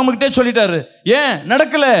ஆபிரகாம் கிட்டே சொல்லிட்டாரு, ஏன்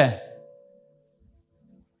நடக்கல?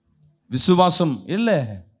 விசுவாசம் இல்லை.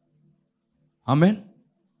 ஆமென்.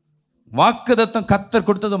 வாக்குத்தத்தம் கர்த்தர்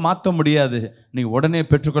கொடுத்ததை மாற்ற முடியாது. நீ உடனே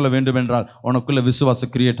பெற்றுக்கொள்ள வேண்டும் என்றால் உனக்குள்ள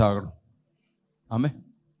விசுவாசம் கிரியேட் ஆகணும். ஆமென்.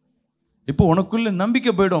 இப்போ உனக்குள்ள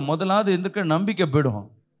நம்பிக்கை போயிடும். முதலாவது எந்த நம்பிக்கை போயிடும்.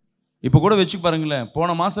 இப்போ கூட வச்சு பாருங்களேன்,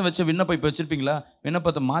 போன மாதம் வச்ச விண்ணப்பம் இப்போ வச்சுருப்பீங்களா?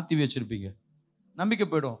 விண்ணப்பத்தை மாற்றி வச்சுருப்பீங்க, நம்பிக்கை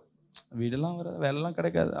போயிடும். வீடெல்லாம் வராது, வேலைலாம்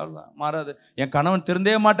கிடைக்காது, அவ்வளோதான், மாறாது. என் கணவன்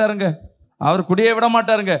திருந்தே மாட்டாருங்க, அவர் குடியே விட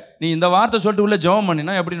மாட்டாருங்க. நீ இந்த வார்த்தை சொல்லிட்டு உள்ள ஜெபம்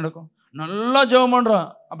பண்ணினா எப்படி நடக்கும்? நல்லா ஜெபம் பண்ணுறான்.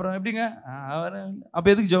 அப்புறம் எப்படிங்க அப்போ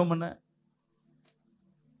எதுக்கு ஜெபம் பண்ண?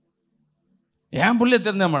 என் பிள்ளைய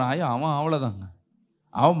தெரிஞ்சேன் ஐயா, அவன் அவ்வளோதாங்க,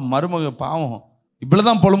 அவன் மருமக பாவம்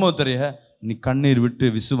இப்படிதான் பொழுமோ தெரிய. நீ கண்ணீர் விட்டு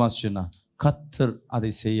விசுவாசிச்சுன்னா கர்த்தர் அதை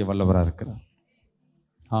செய்ய வல்லவராக இருக்கிறார்.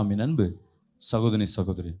 ஆமீன். அன்பு சகோதரி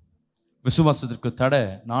சகோதரி, விசுவாசத்திற்கு தடை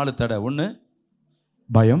 4 தடை. 1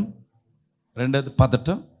 பயம், 2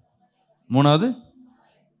 பதட்டம், 3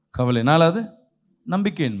 கவலை, 4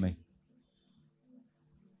 நம்பிக்கையின்மை.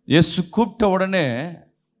 இயேசு கூப்பிட்ட உடனே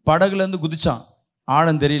படகுலேருந்து குதிச்சான்.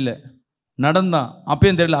 ஆழம் தெரியல, நடந்தான்,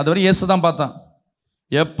 அப்பயும் தெரியல. அதுவரை இயேசு தான் பார்த்தான்.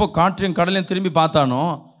 எப்போ காற்றையும் கடலையும் திரும்பி பார்த்தானோ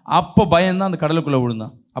அப்போ பயந்தான் அந்த கடலுக்குள்ளே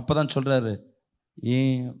விழுந்தான். அப்போ தான் சொல்கிறாரு,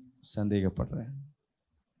 ஏன் சந்தேகப்படுறேன்,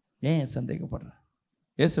 ஏன் சந்தேகப்படுறேன்?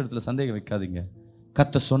 இயேசு இடத்துல சந்தேகம் வைக்காதீங்க.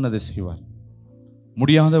 கர்த்தர் சொன்னதை செய்வார்.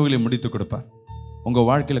 முடியாதவர்களை முடித்து கொடுப்பார். உங்கள்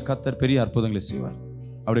வாழ்க்கையில் கர்த்தர் பெரிய அற்புதங்களை செய்வார்.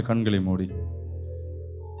 அப்படியே கண்களை மூடி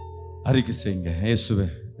அறிக்கை செய்யுங்க. இயேசுவே,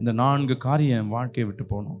 இந்த 4 காரியம் என் வாழ்க்கையை விட்டு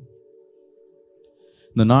போகணும்.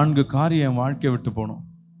 இந்த 4 காரியம் என் வாழ்க்கையை விட்டு போகணும்.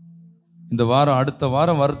 இந்த வாரம் அடுத்த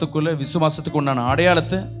வாரம் வரத்துக்குள்ள விசுவாசத்துக்கு உண்டான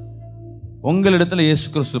அடையாளத்தை உங்களிடத்துல இயேசு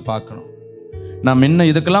கிறிஸ்து பார்க்கணும். நான் முன்ன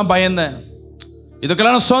இதுக்கெல்லாம் பயந்தேன்,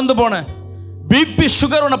 இதுக்கெல்லாம் நான் சோர்ந்து போனேன். பிபி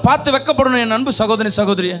சுகர் உன்னை பார்த்து வெக்கப்படணும். என் அன்பு சகோதரி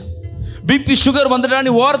சகோதரிய, பிபி சுகர் வந்துட்டா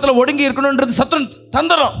நீ ஓரத்தில் ஒடுங்கி இருக்கணும்ன்றது சத்துரு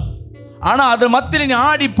தந்துடும். ஆனால் அது மத்தியில் நீ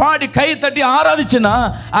ஆடி பாடி கை தட்டி ஆராதிச்சுன்னா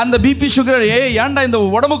அந்த பிபி சுகர் ஏன்டா இந்த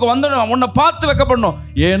உடம்புக்கு வந்துடும், உன்னை பார்த்து வெக்கப்படணும்.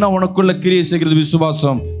 ஏன்னா உனக்குள்ள கிரியை செய்கிறது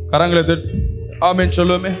விசுவாசம். கரங்களை தட்டி ஆமென்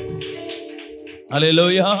சொல்லுவோமே.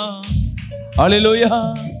 அல்லேலூயா, அல்லேலூயா,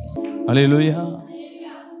 அல்லேலூயா.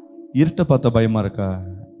 இருட்டை பார்த்தா பயமா இருக்கா?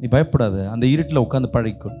 நீ பயப்படாத, அந்த இருட்டில் உட்காந்து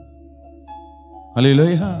பழகிக்கொள்.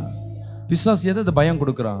 அல்லேலூயா. பிசாசு எது பயம்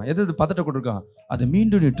கொடுக்குறான், எது பதட்ட கொடுக்குறான், அதை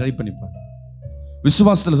மீண்டும் நீ ட்ரை பண்ணிப்பார்.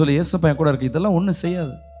 விசுவாசத்தில் சொல்ல, ஏசப்பா என் கூட இருக்கு, இதெல்லாம் ஒன்றும்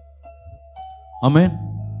செய்யாது. ஆமென்.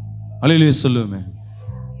 அல்லேலூயா சொல்லுவேன்.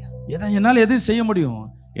 என்னால் எதையும் செய்ய முடியும்,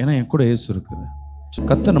 ஏன்னா என் கூட இயேசு இருக்கிறார்.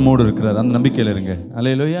 கர்த்தர் நம்மோடு இருக்கிறார். அந்த நம்பிக்கையில் இருங்க.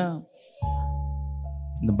 அல்லேலூயா.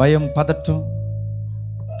 இந்த பயம், பதட்டம்,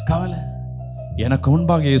 கவலை, எனக்கு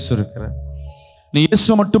முன்பாக இயேசு இருக்கிறார். நீ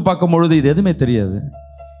இயேசு மட்டும் பார்க்கும் பொழுது இது எதுவுமே தெரியாது.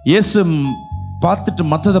 இயேசு பார்த்துட்டு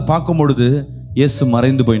மற்றதை பார்க்கும் பொழுது இயேசு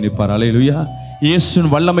மறைந்து போய் நிற்பார். அல்லேலூயா.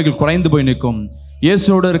 இயேசுவின் வல்லமைகள் குறைந்து போய் நிற்கும்.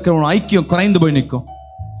 இயேசுவோட இருக்கிற உன் ஐக்கியம் குறைந்து போய் நிற்கும்.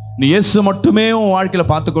 நீ இயேசு மட்டுமே உன்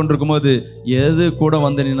வாழ்க்கையில் பார்த்து கொண்டிருக்கும் போது எது கூட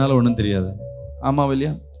வந்து நின்னாலும் ஒன்றும் தெரியாது. ஆமாம்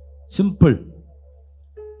இல்லையா? சிம்பிள்.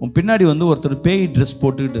 உன் பின்னாடி ஒருத்தர் பேய் ட்ரெஸ்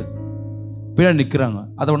போட்டுக்கிட்டு பின்னாடி நிற்கிறாங்க,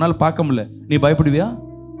 அதை உன்னால் பார்க்க முடியல, நீ பயப்படுவியா?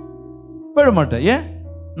 பயப்பட மாட்டேன். ஏன்?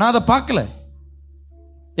 நான் அதை பார்க்கல,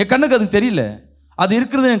 என் கண்ணுக்கு அதுக்கு தெரியல, அது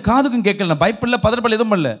இருக்கிறது என் காதுக்கும் கேட்கல, நான் பயப்படல, பதறப்படல,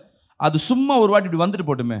 எதுவும் பண்ணல. அது சும்மா ஒரு வாட்டி இப்படி வந்துட்டு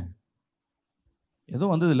போட்டுமே,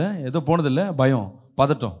 ஏதோ வந்ததில்லை, ஏதோ போனதில்லை, பயம்,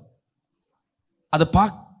 பதட்டம். அதை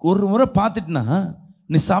ஒரு முறை பார்த்துட்டுனா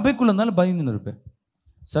நீ சபைக்குள்ள இருந்தாலும் பயந்துன்னு இருப்பேன்.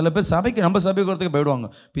 சில பேர் சபைக்கு, நம்ம சபைக்கு வரத்துக்கு போயிடுவாங்க,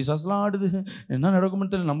 பிசாசுலாம் ஆடுது, என்ன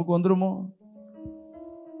நடக்கும்னு தெரியல, நமக்கு வந்துடுமோ.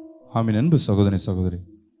 ஆமீன். அன்பு சகோதரி சகோதரி,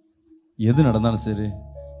 எது நடந்தாலும் சரி,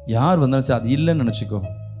 யார் வந்தாலும் சரி, அது இல்லைன்னு நினச்சிக்கோ.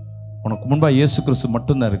 உனக்கு முன்பாக இயேசு கிறிஸ்து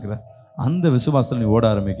மட்டும்தான் இருக்கிற. அந்த விசுவாசத்தில் நீ ஓட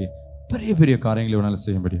ஆரம்பிக்க பெரிய பெரிய காரியங்களை உன்னால்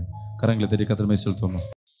செய்ய முடியும். கரங்களை தேடி கர்த்தர் மேல் செலுத்துவோம்.